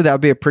 Actually, that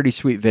would be a pretty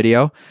sweet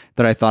video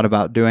that I thought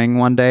about doing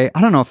one day.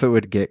 I don't know if it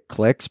would get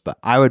clicks, but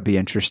I would be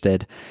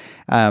interested.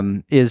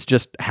 Is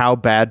just how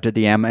bad do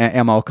the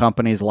ammo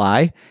companies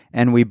lie?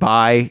 And we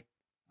buy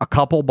a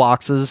couple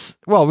boxes.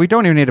 Well, we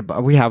don't even need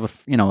to. We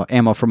have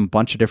ammo from a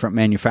bunch of different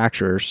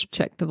manufacturers.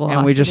 Check the velocity,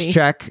 and we just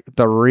check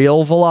the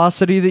real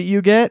velocity that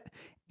you get,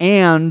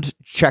 and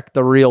check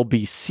the real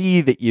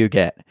BC that you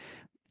get,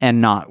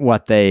 and not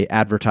what they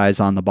advertise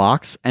on the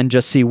box, and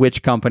just see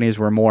which companies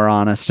were more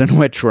honest and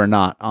which were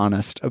not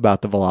honest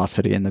about the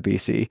velocity in the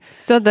BC.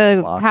 So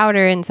the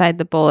powder inside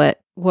the bullet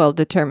will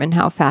determine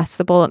how fast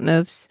the bullet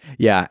moves.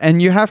 Yeah,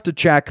 and you have to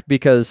check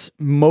because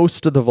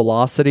most of the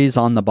velocities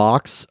on the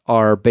box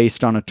are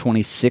based on a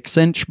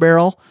 26-inch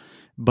barrel,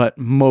 but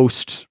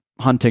most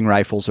hunting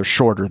rifles are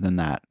shorter than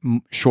that,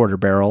 shorter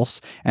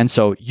barrels. And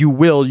so you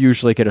will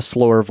usually get a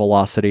slower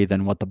velocity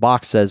than what the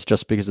box says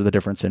just because of the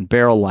difference in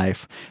barrel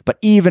life. But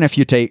even if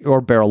you take, or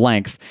barrel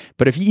length,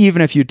 but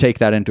even if you take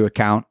that into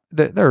account,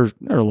 they're a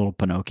little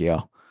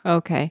Pinocchio.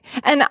 Okay.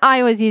 And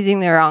I was using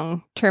the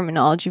wrong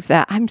terminology for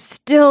that. I'm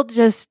still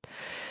just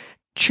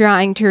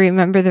trying to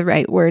remember the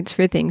right words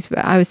for things, but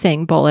I was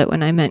saying bullet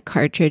when I meant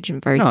cartridge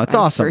and vice No, it's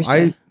awesome.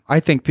 versa. I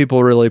think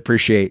people really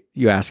appreciate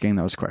you asking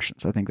those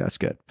questions. I think that's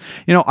good.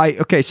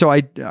 So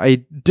I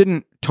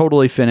didn't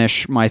totally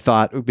finish my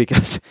thought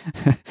because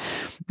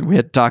we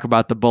had to talk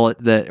about the bullet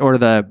or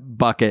the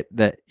bucket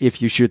that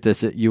if you shoot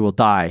this, you will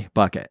die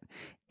bucket.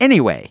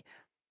 Anyway,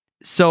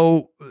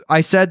 so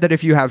I said that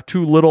if you have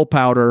too little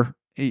powder,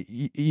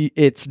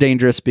 it's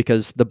dangerous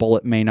because the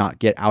bullet may not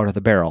get out of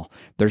the barrel.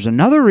 There's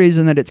another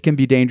reason that it can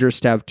be dangerous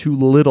to have too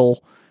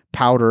little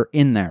powder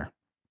in there.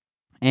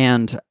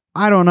 And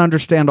I don't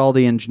understand all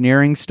the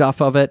engineering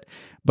stuff of it,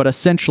 but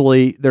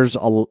essentially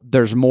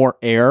there's more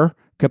air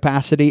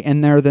capacity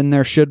in there than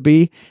there should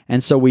be.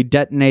 And so we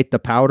detonate the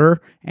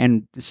powder,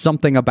 and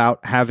something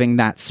about having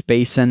that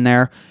space in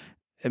there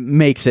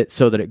makes it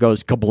so that it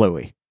goes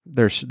kablooey.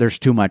 There's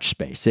too much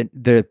space.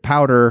 The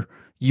powder,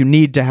 you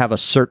need to have a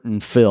certain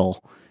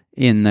fill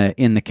in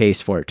the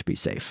case for it to be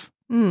safe.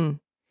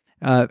 And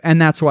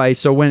that's why,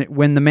 so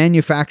when the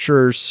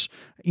manufacturers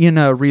in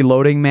a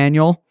reloading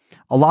manual,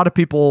 a lot of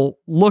people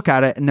look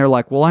at it and they're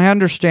like, well, I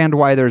understand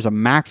why there's a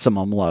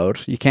maximum load.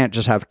 You can't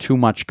just have too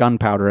much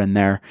gunpowder in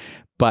there.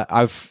 But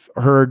I've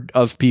heard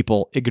of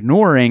people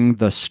ignoring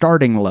the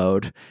starting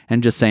load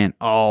and just saying,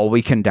 oh,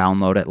 we can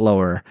download it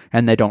lower.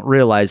 And they don't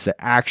realize that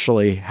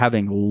actually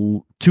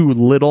having too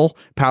little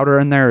powder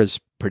in there is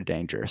pretty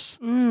dangerous.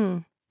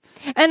 And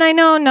I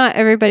know not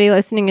everybody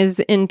listening is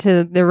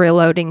into the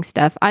reloading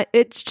stuff.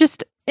 It's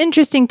just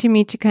interesting to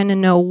me to kind of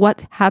know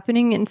what's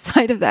happening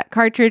inside of that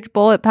cartridge,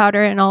 bullet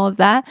powder, and all of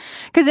that,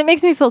 because it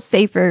makes me feel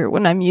safer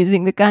when I'm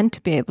using the gun to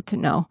be able to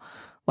know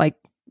like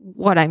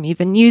what I'm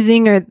even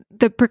using or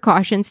the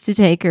precautions to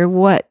take or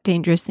what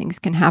dangerous things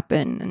can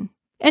happen. And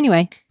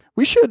anyway,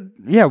 we should.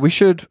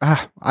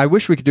 I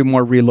wish we could do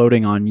more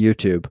reloading on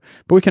YouTube,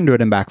 but we can do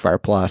it in Backfire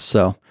Plus.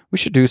 So we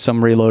should do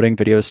some reloading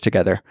videos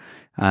together.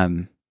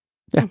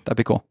 That'd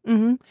be cool.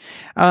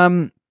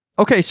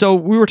 Okay, so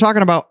we were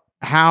talking about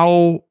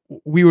how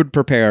we would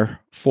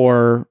prepare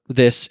for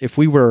this if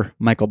we were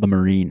Michael the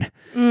Marine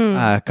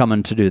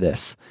coming to do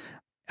this.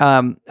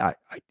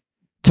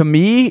 To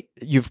me,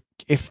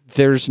 if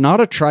there's not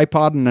a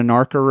tripod and an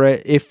Arca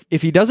rail, if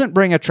he doesn't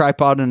bring a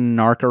tripod and an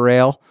Arca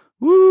rail,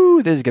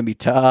 woo, this is gonna be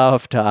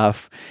tough.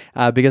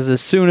 Because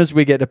as soon as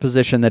we get a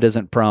position that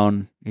isn't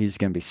prone, he's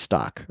gonna be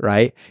stuck,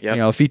 right? Yep.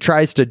 If he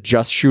tries to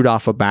just shoot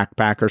off a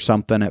backpack or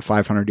something at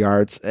 500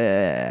 yards,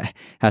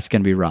 that's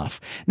gonna be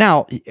rough.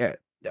 Now,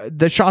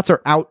 the shots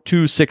are out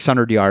to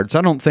 600 yards.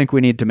 I don't think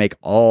we need to make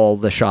all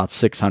the shots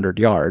 600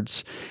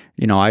 yards.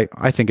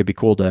 I think it'd be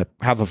cool to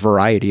have a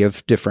variety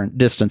of different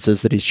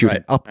distances that he's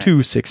shooting up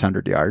to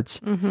 600 yards.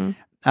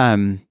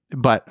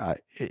 But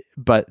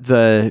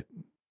the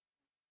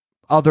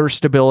other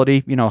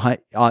stability,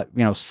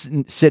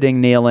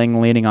 sitting,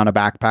 kneeling, leaning on a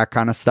backpack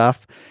kind of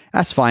stuff,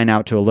 that's fine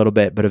out to a little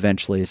bit, but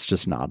eventually it's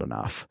just not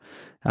enough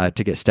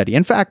to get steady.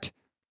 In fact,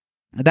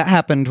 that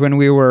happened when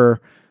we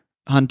were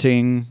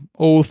hunting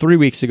 3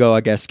 weeks ago,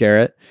 I guess,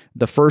 Garrett.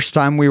 The first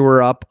time we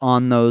were up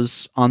on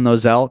those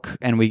elk,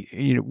 and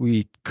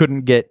we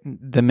couldn't get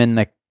them in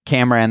the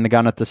camera and the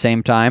gun at the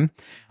same time.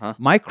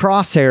 My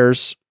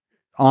crosshairs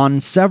on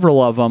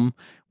several of them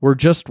were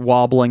just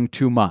wobbling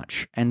too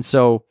much. And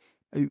so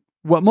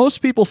what most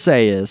people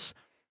say is,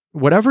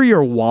 whatever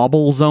your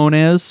wobble zone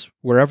is,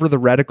 wherever the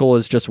reticle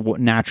is just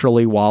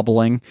naturally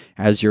wobbling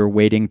as you're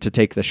waiting to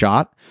take the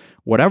shot,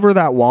 whatever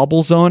that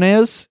wobble zone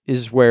is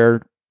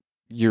where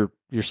you're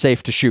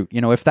safe to shoot.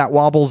 If that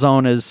wobble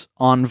zone is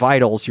on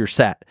vitals, you're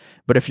set.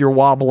 But if you're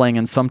wobbling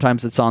and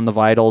sometimes it's on the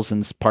vitals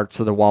and parts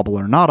of the wobble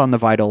are not on the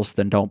vitals,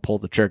 then don't pull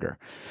the trigger.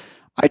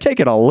 I take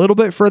it a little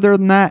bit further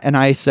than that, and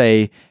I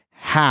say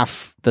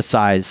half the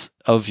size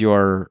of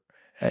your,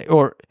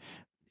 or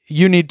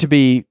you need to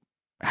be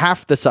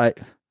half the size.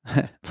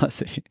 Let's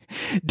see,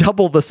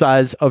 double the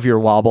size of your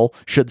wobble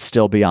should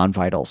still be on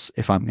vitals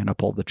if I'm going to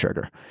pull the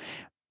trigger.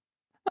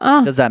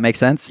 Does that make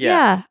sense?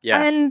 Yeah.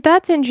 And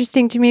that's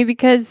interesting to me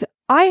because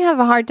I have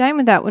a hard time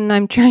with that when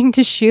I'm trying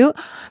to shoot.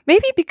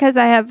 Maybe because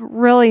I have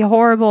really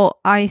horrible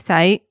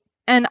eyesight.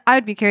 And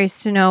I'd be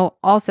curious to know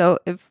also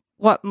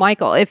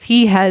if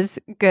he has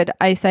good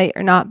eyesight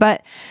or not.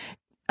 But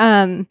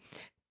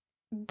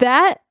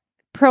that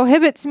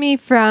prohibits me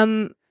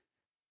from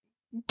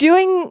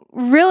doing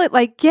really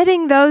like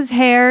getting those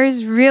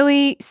hairs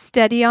really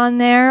steady on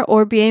there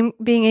or being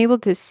able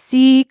to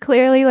see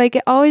clearly. Like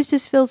it always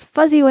just feels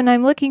fuzzy when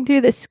I'm looking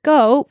through the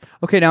scope.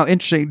 Okay, now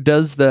interesting.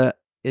 Does the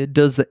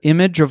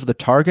image of the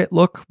target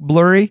look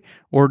blurry,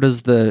 or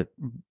does the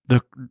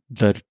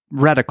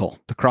reticle,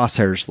 the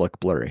crosshairs, look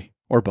blurry,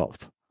 or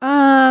both?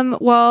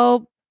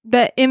 Well,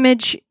 the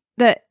image,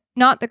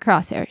 not the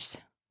crosshairs.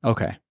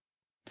 Okay.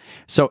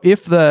 So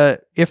if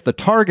the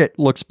target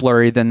looks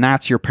blurry, then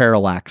that's your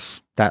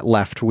parallax, that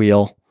left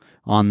wheel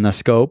on the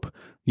scope.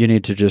 You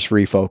need to just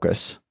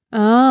refocus.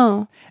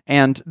 Oh.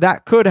 And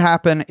that could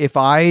happen if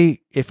I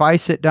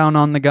sit down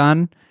on the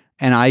gun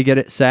and I get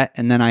it set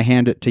and then I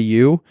hand it to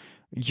you.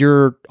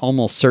 you're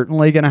almost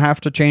certainly going to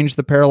have to change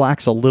the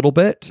parallax a little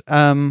bit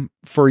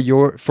for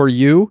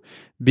you,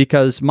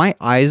 because my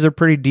eyes are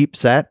pretty deep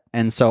set,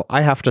 and so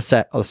I have to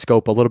set a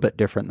scope a little bit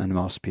different than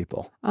most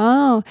people.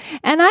 Oh,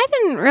 and I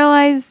didn't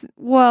realize,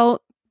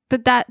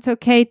 that that's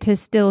okay to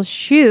still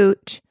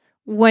shoot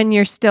when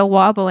you're still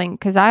wobbling,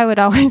 because I would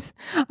always,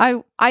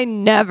 I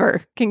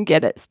never can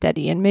get it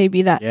steady, and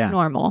maybe that's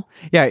normal.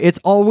 Yeah, it's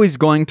always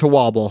going to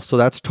wobble, so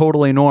that's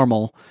totally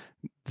normal.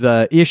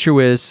 The issue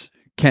is,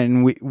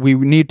 we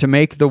need to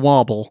make the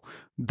wobble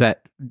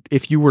that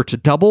if you were to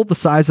double the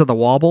size of the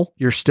wobble,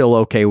 you're still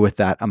okay with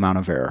that amount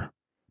of error.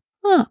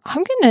 Huh,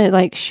 I'm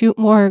gonna shoot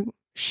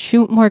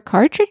more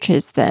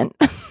cartridges then.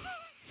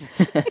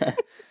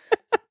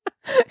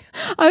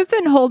 I've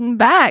been holding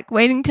back,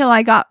 waiting till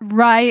I got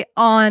right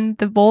on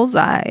the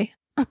bullseye.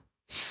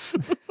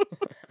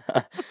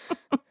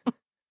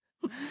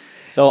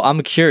 So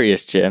I'm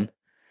curious, Jim.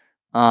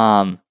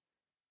 We're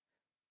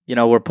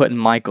putting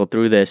Michael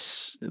through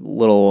this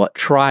little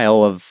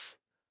trial of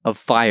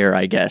fire,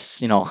 I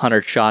guess.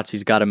 100 shots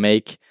he's got to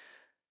make.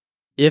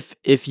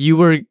 If you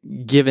were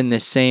given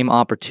this same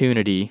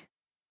opportunity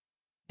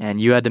and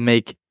you had to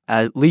make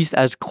at least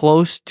as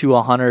close to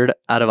 100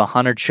 out of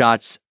 100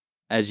 shots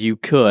as you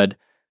could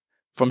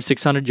from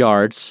 600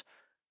 yards,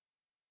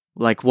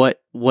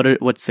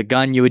 what's the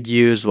gun you would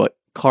use? What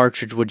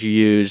cartridge would you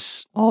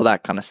use? All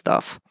that kind of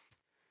stuff.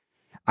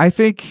 I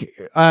think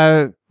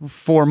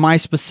for my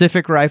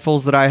specific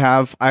rifles that I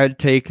have, I'd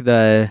take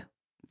the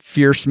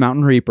Fierce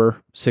Mountain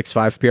Reaper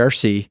 6.5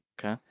 PRC.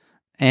 Okay.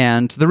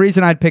 And the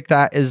reason I'd pick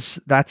that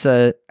is that's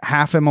a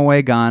half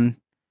MOA gun.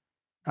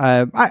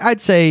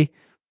 I'd say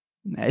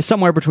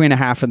somewhere between a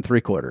half and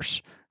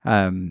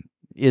 3/4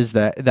 is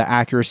the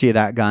accuracy of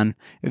that gun.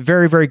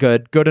 Very, very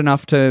good. Good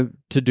enough to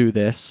do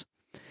this.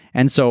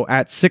 And so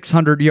at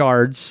 600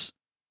 yards,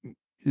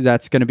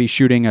 that's going to be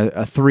shooting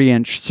a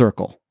 3-inch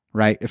circle.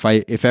 Right?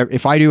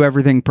 If I do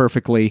everything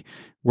perfectly,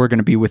 we're going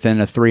to be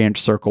within a 3-inch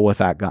circle with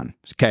that gun.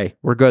 Okay,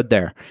 we're good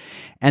there.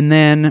 And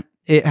then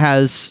it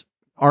has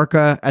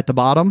ARCA at the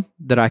bottom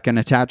that I can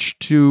attach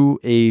to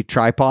a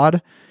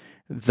tripod.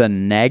 The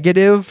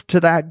negative to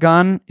that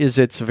gun is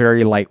it's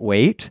very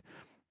lightweight.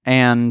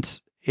 And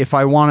if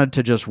I wanted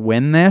to just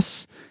win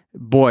this,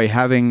 boy,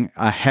 having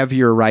a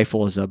heavier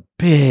rifle is a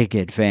big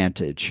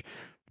advantage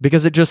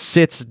because it just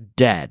sits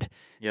dead.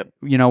 Yep.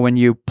 When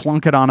you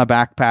plunk it on a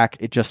backpack,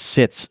 it just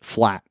sits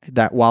flat.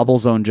 That wobble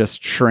zone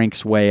just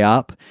shrinks way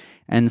up.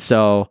 And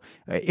so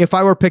if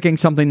I were picking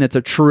something that's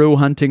a true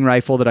hunting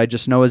rifle that I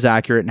just know is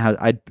accurate and has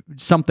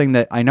something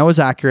that I know is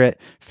accurate,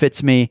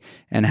 fits me,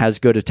 and has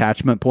good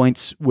attachment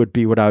points would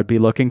be what I would be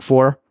looking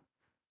for.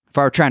 If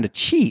I were trying to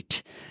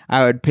cheat,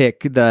 I would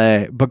pick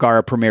the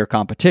Bergara Premier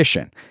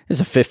Competition. It's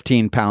a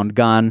 15-pound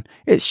gun.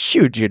 It's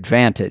huge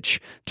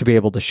advantage to be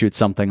able to shoot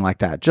something like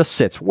that. Just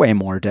sits way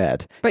more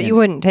dead. But you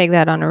wouldn't take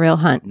that on a real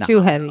hunt. No,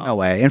 too heavy. No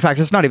way. In fact,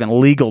 it's not even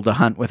legal to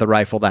hunt with a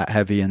rifle that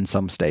heavy in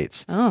some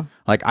states. Oh.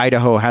 Like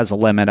Idaho has a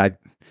limit.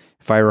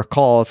 If I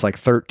recall, it's like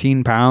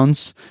 13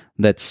 pounds.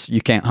 You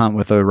can't hunt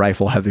with a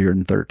rifle heavier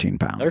than 13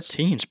 pounds.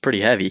 13's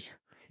pretty heavy.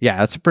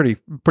 Yeah, it's a pretty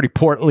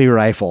portly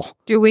rifle.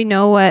 Do we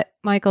know what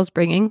Michael's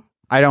bringing?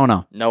 I don't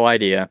know. No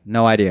idea.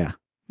 No idea.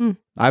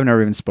 I've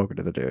never even spoken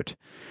to the dude.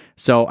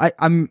 So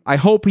I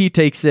hope he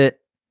takes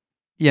it,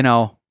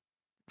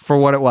 for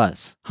what it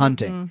was,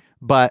 hunting. Mm-hmm.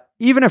 But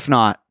even if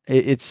not,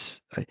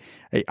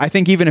 I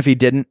think even if he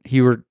didn't,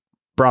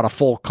 brought a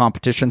full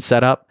competition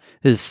setup,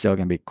 this is still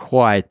going to be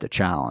quite the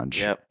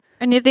challenge. Yep.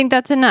 And you think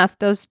that's enough?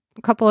 Those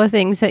couple of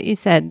things that you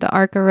said, the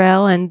ARCA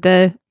rail and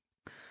the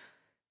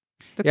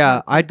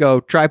I'd go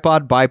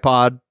tripod,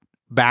 bipod,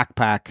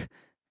 backpack.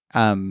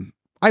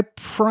 I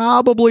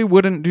probably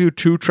wouldn't do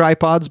 2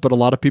 tripods, but a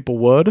lot of people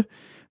would,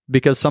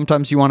 because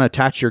sometimes you want to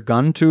attach your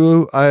gun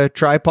to a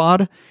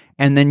tripod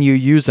and then you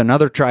use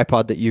another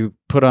tripod that you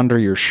put under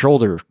your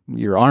shoulder,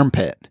 your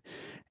armpit,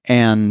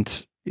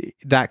 and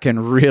that can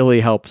really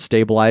help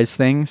stabilize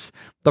things.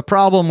 The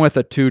problem with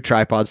a 2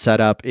 tripod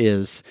setup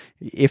is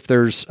if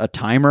there's a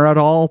timer at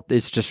all,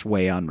 it's just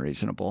way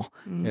unreasonable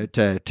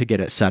to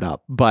get it set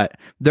up. But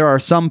there are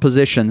some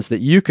positions that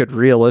you could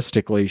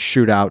realistically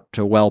shoot out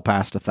to well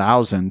past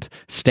 1,000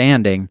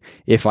 standing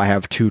if I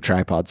have 2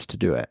 tripods to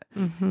do it.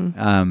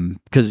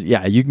 Because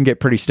you can get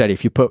pretty steady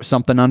if you put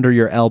something under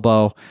your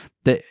elbow.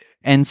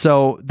 And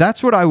so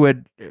that's what I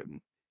would,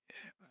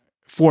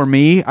 for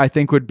me, I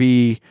think would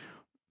be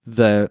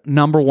the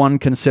number one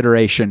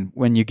consideration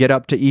when you get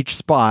up to each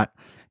spot.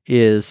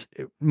 Is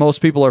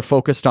most people are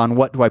focused on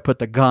what do I put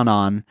the gun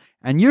on,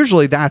 and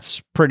usually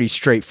that's pretty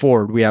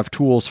straightforward. We have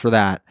tools for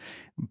that.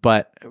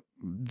 But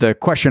the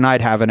question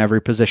I'd have in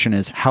every position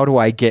is, how do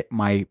I get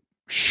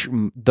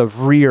the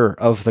rear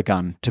of the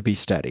gun to be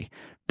steady?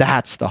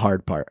 That's the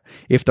hard part.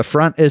 If the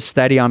front is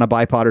steady on a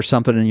bipod or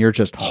something and you're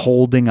just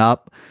holding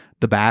up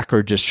the back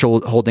or just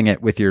holding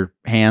it with your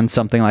hand,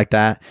 something like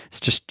that, it's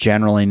just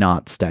generally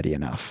not steady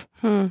enough.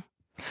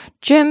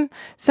 Jim,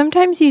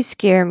 sometimes you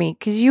scare me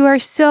because you are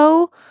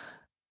so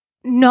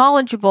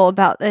knowledgeable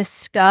about this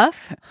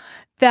stuff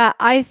that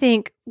I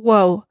think,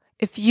 whoa,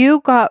 if you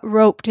got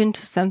roped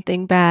into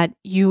something bad,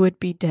 you would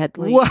be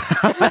deadly. What?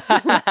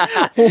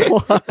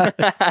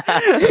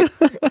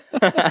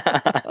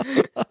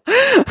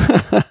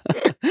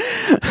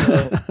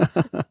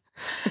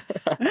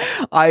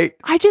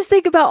 I just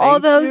think about all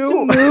Thank those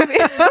you.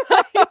 movies.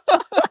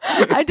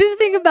 I just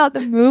think about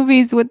the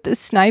movies with the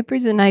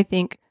snipers, and I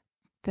think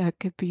that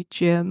could be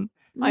Jim.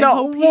 I No,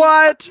 hope he-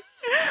 what?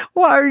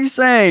 What are you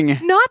saying?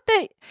 Not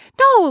that.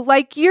 No,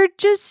 like you're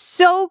just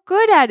so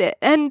good at it,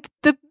 and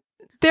the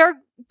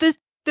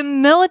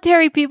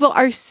military people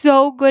are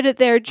so good at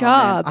their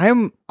job. Oh,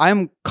 man.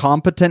 I'm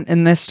competent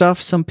in this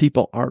stuff. Some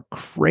people are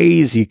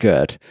crazy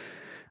good.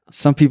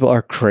 Some people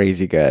are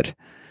crazy good.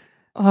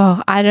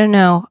 Oh, I don't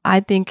know.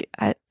 I think,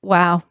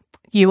 wow,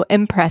 you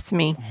impress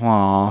me.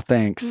 Oh,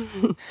 thanks.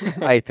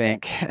 I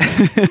think.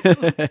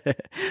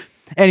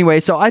 Anyway,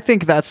 so I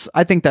think that's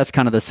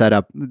kind of the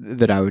setup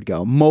that I would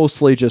go.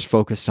 Mostly just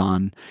focused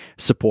on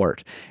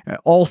support.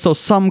 Also,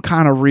 some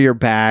kind of rear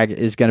bag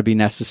is going to be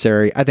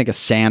necessary. I think a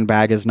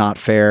sandbag is not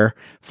fair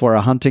for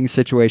a hunting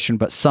situation,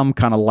 but some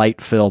kind of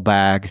light fill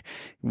bag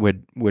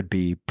would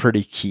be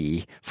pretty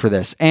key for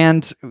this.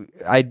 And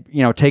I'd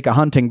take a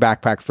hunting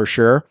backpack for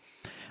sure.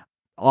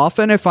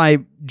 Often if I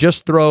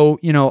just throw,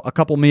 a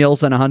couple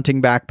meals in a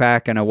hunting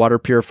backpack and a water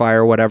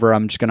purifier or whatever,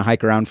 I'm just going to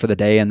hike around for the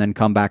day and then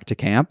come back to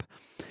camp.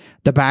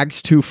 The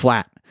bag's too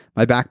flat.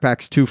 My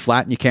backpack's too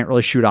flat and you can't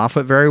really shoot off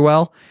it very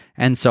well.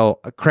 And so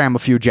I cram a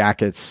few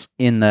jackets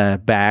in the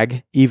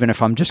bag, even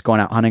if I'm just going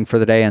out hunting for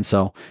the day. And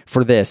so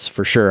for this,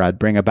 for sure, I'd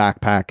bring a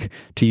backpack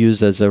to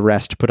use as a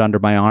rest to put under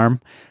my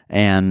arm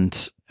and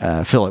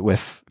fill it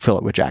with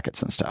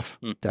jackets and stuff.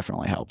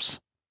 Definitely helps.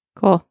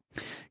 Cool.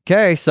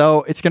 Okay,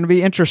 so it's going to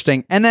be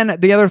interesting. And then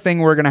the other thing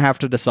we're going to have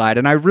to decide,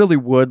 and I really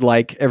would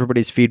like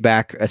everybody's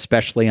feedback,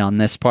 especially on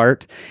this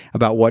part,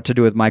 about what to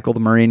do with Michael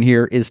the Marine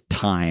here, is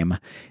time.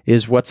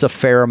 Is what's a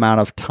fair amount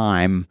of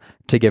time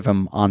to give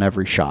him on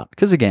every shot?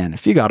 Because again,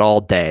 if you got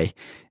all day,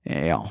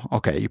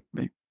 okay,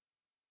 you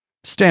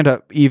stand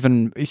a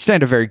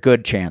very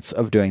good chance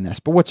of doing this.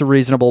 But what's a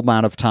reasonable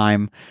amount of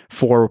time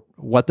for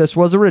what this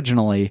was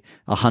originally,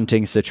 a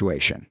hunting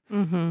situation?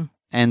 Mm-hmm.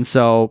 And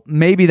so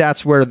maybe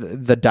that's where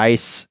the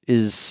dice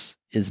is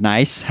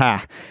nice.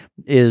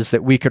 Is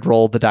that we could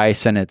roll the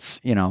dice and it's,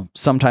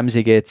 sometimes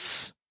he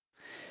gets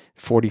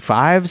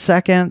 45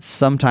 seconds,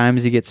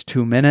 sometimes he gets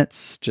 2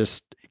 minutes,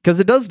 just because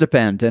it does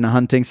depend in a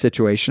hunting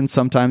situation.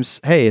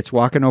 Sometimes, hey, it's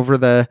walking over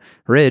the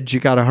ridge,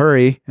 you got to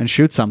hurry and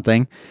shoot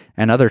something.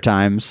 And other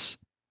times,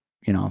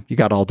 you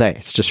got all day.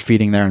 It's just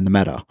feeding there in the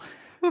meadow.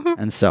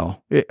 And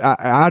so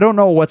I don't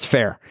know what's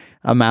fair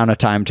amount of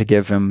time to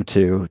give him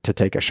to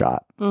take a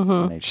shot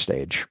on each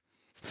stage.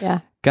 Yeah.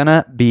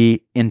 Gonna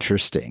be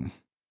interesting.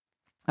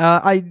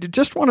 I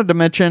just wanted to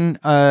mention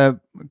a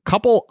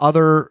couple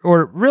other,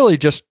 or really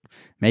just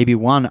maybe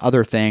one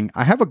other thing.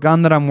 I have a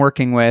gun that I'm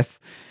working with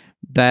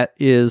that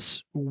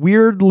is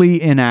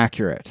weirdly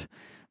inaccurate.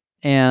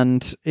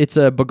 And it's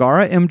a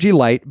Bergara MG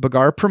Light,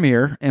 Bergara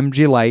Premier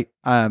MG Light.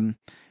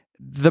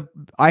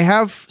 I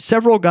have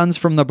several guns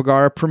from the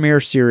Bergara Premier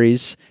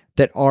series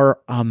that are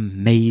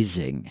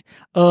amazingly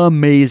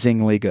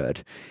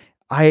good.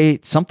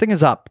 Something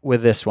is up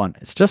with this one.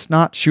 It's just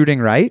not shooting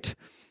right.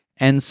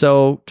 And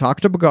so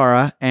talk to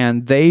Bergara,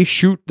 and they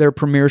shoot their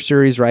Premier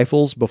series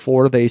rifles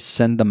before they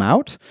send them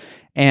out.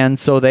 And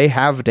so they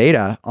have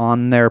data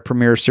on their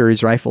Premier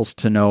series rifles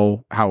to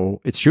know how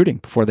it's shooting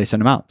before they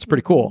send them out. It's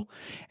pretty cool.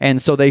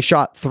 And so they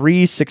shot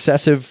 3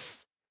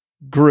 successive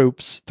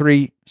groups,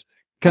 3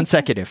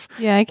 consecutive.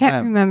 Yeah, I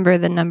can't remember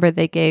the number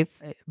they gave.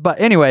 But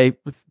anyway,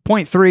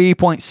 0.3,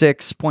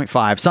 0.6,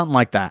 0.5, something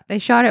like that. They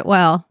shot it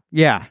well.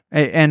 Yeah.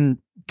 And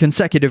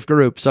consecutive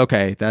groups.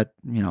 Okay, that,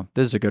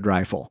 this is a good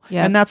rifle.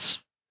 Yeah. And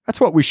that's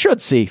what we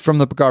should see from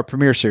the Bergara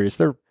Premier series.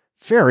 They're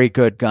very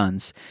good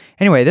guns.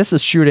 Anyway, this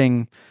is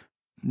shooting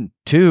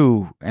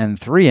 2 and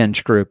 3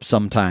 inch groups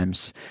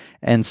sometimes.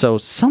 And so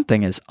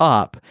something is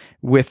up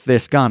with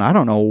this gun. I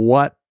don't know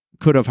what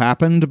could have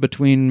happened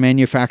between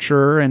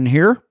manufacturer and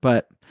here,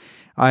 but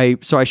I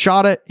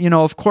shot it,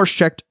 of course,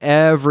 checked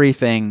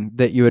everything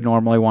that you would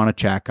normally want to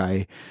check.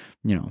 I,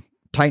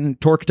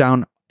 torqued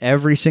down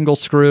every single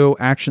screw,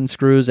 action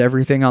screws,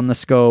 everything on the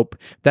scope.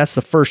 That's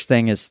the first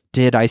thing is,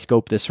 did I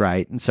scope this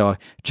right? And so I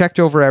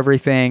checked over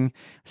everything,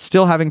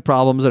 still having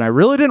problems. And I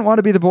really didn't want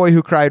to be the boy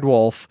who cried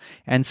wolf.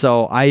 And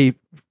so I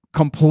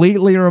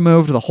completely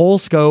removed the whole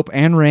scope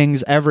and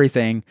rings,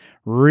 everything,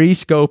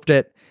 re-scoped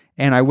it.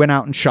 And I went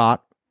out and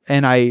shot.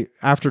 And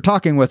after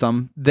talking with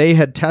them, they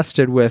had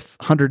tested with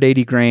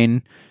 180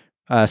 grain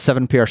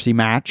 7 PRC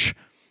match.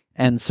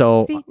 And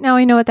so... See, now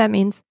I know what that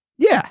means.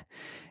 Yeah.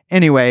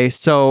 Anyway,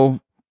 so...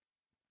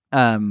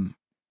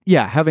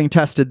 having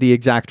tested the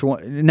exact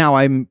one, now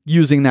I'm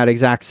using that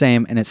exact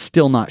same and it's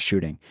still not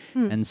shooting.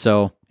 And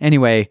so,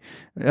 anyway,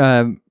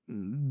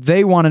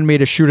 they wanted me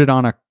to shoot it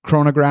on a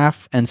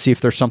chronograph and see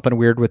if there's something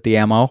weird with the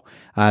ammo,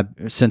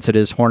 since it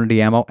is Hornady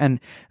ammo.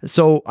 And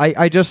so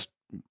I just...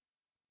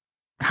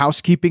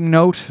 housekeeping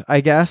note, I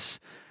guess.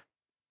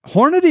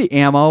 Hornady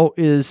ammo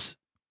is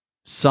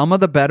some of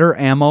the better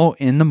ammo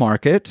in the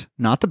market.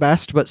 Not the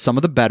best, but some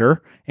of the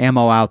better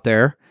ammo out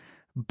there.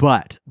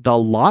 But the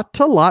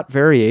lot-to-lot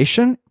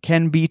variation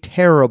can be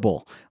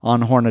terrible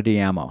on Hornady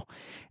ammo.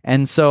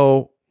 And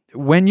so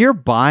when you're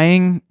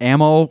buying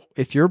ammo,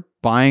 if you're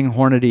buying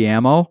Hornady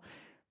ammo,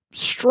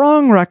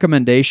 strong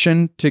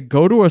recommendation to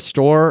go to a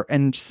store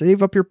and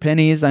save up your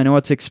pennies. I know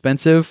it's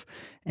expensive,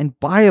 and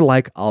buy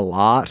like a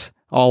lot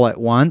all at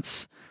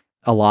once.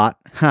 A lot,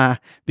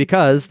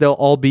 because they'll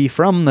all be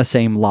from the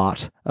same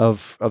lot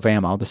of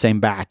ammo, the same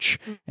batch.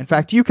 In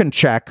fact, you can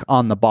check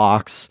on the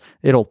box.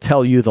 It'll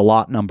tell you the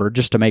lot number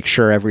just to make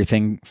sure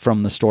everything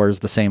from the store is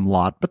the same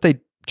lot, but they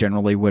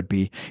generally would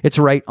be. It's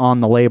right on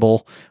the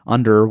label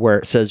under where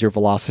it says your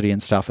velocity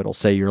and stuff. It'll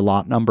say your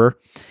lot number.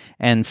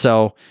 And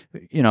so,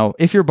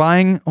 if you're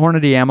buying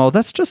Hornady ammo,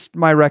 that's just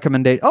my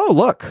recommendation. Oh,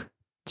 look,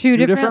 Two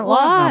different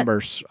lot lots.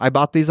 numbers. I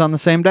bought these on the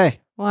same day.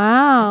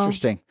 Wow.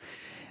 Interesting.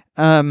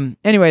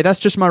 Anyway, that's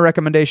just my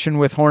recommendation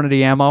with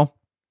Hornady ammo.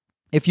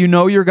 If you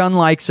know your gun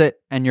likes it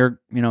and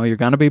you're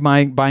going to be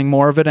buying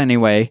more of it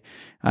anyway,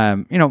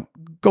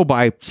 go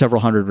buy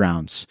several hundred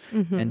rounds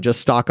and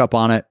just stock up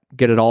on it,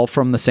 get it all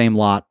from the same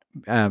lot.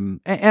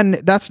 And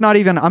that's not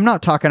even, I'm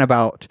not talking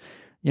about,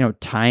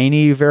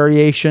 tiny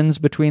variations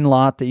between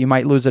lot that you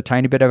might lose a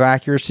tiny bit of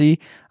accuracy.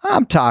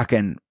 I'm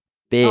talking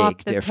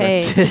big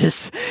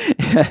differences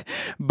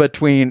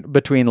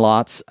between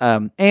lots.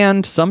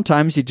 And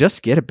sometimes you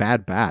just get a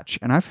bad batch.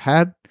 And I've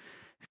had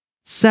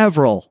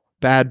several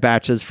bad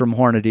batches from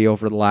Hornady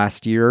over the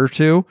last year or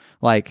two,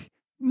 like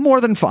more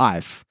than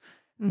 5,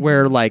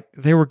 where like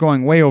they were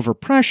going way over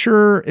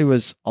pressure. It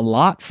was a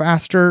lot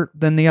faster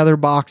than the other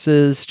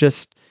boxes,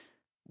 just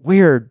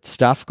weird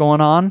stuff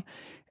going on.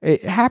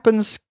 It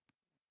happens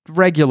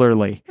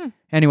regularly.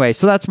 Anyway,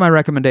 so that's my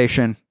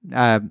recommendation.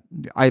 I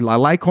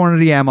like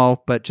Hornady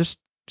ammo, but just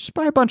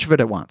buy a bunch of it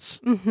at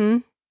once.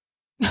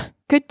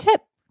 Good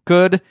tip.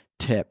 Good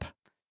tip.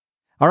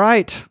 All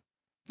right.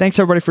 Thanks,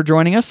 everybody, for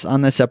joining us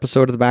on this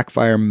episode of the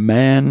Backfire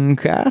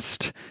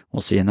Mancast.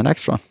 We'll see you in the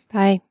next one.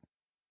 Bye.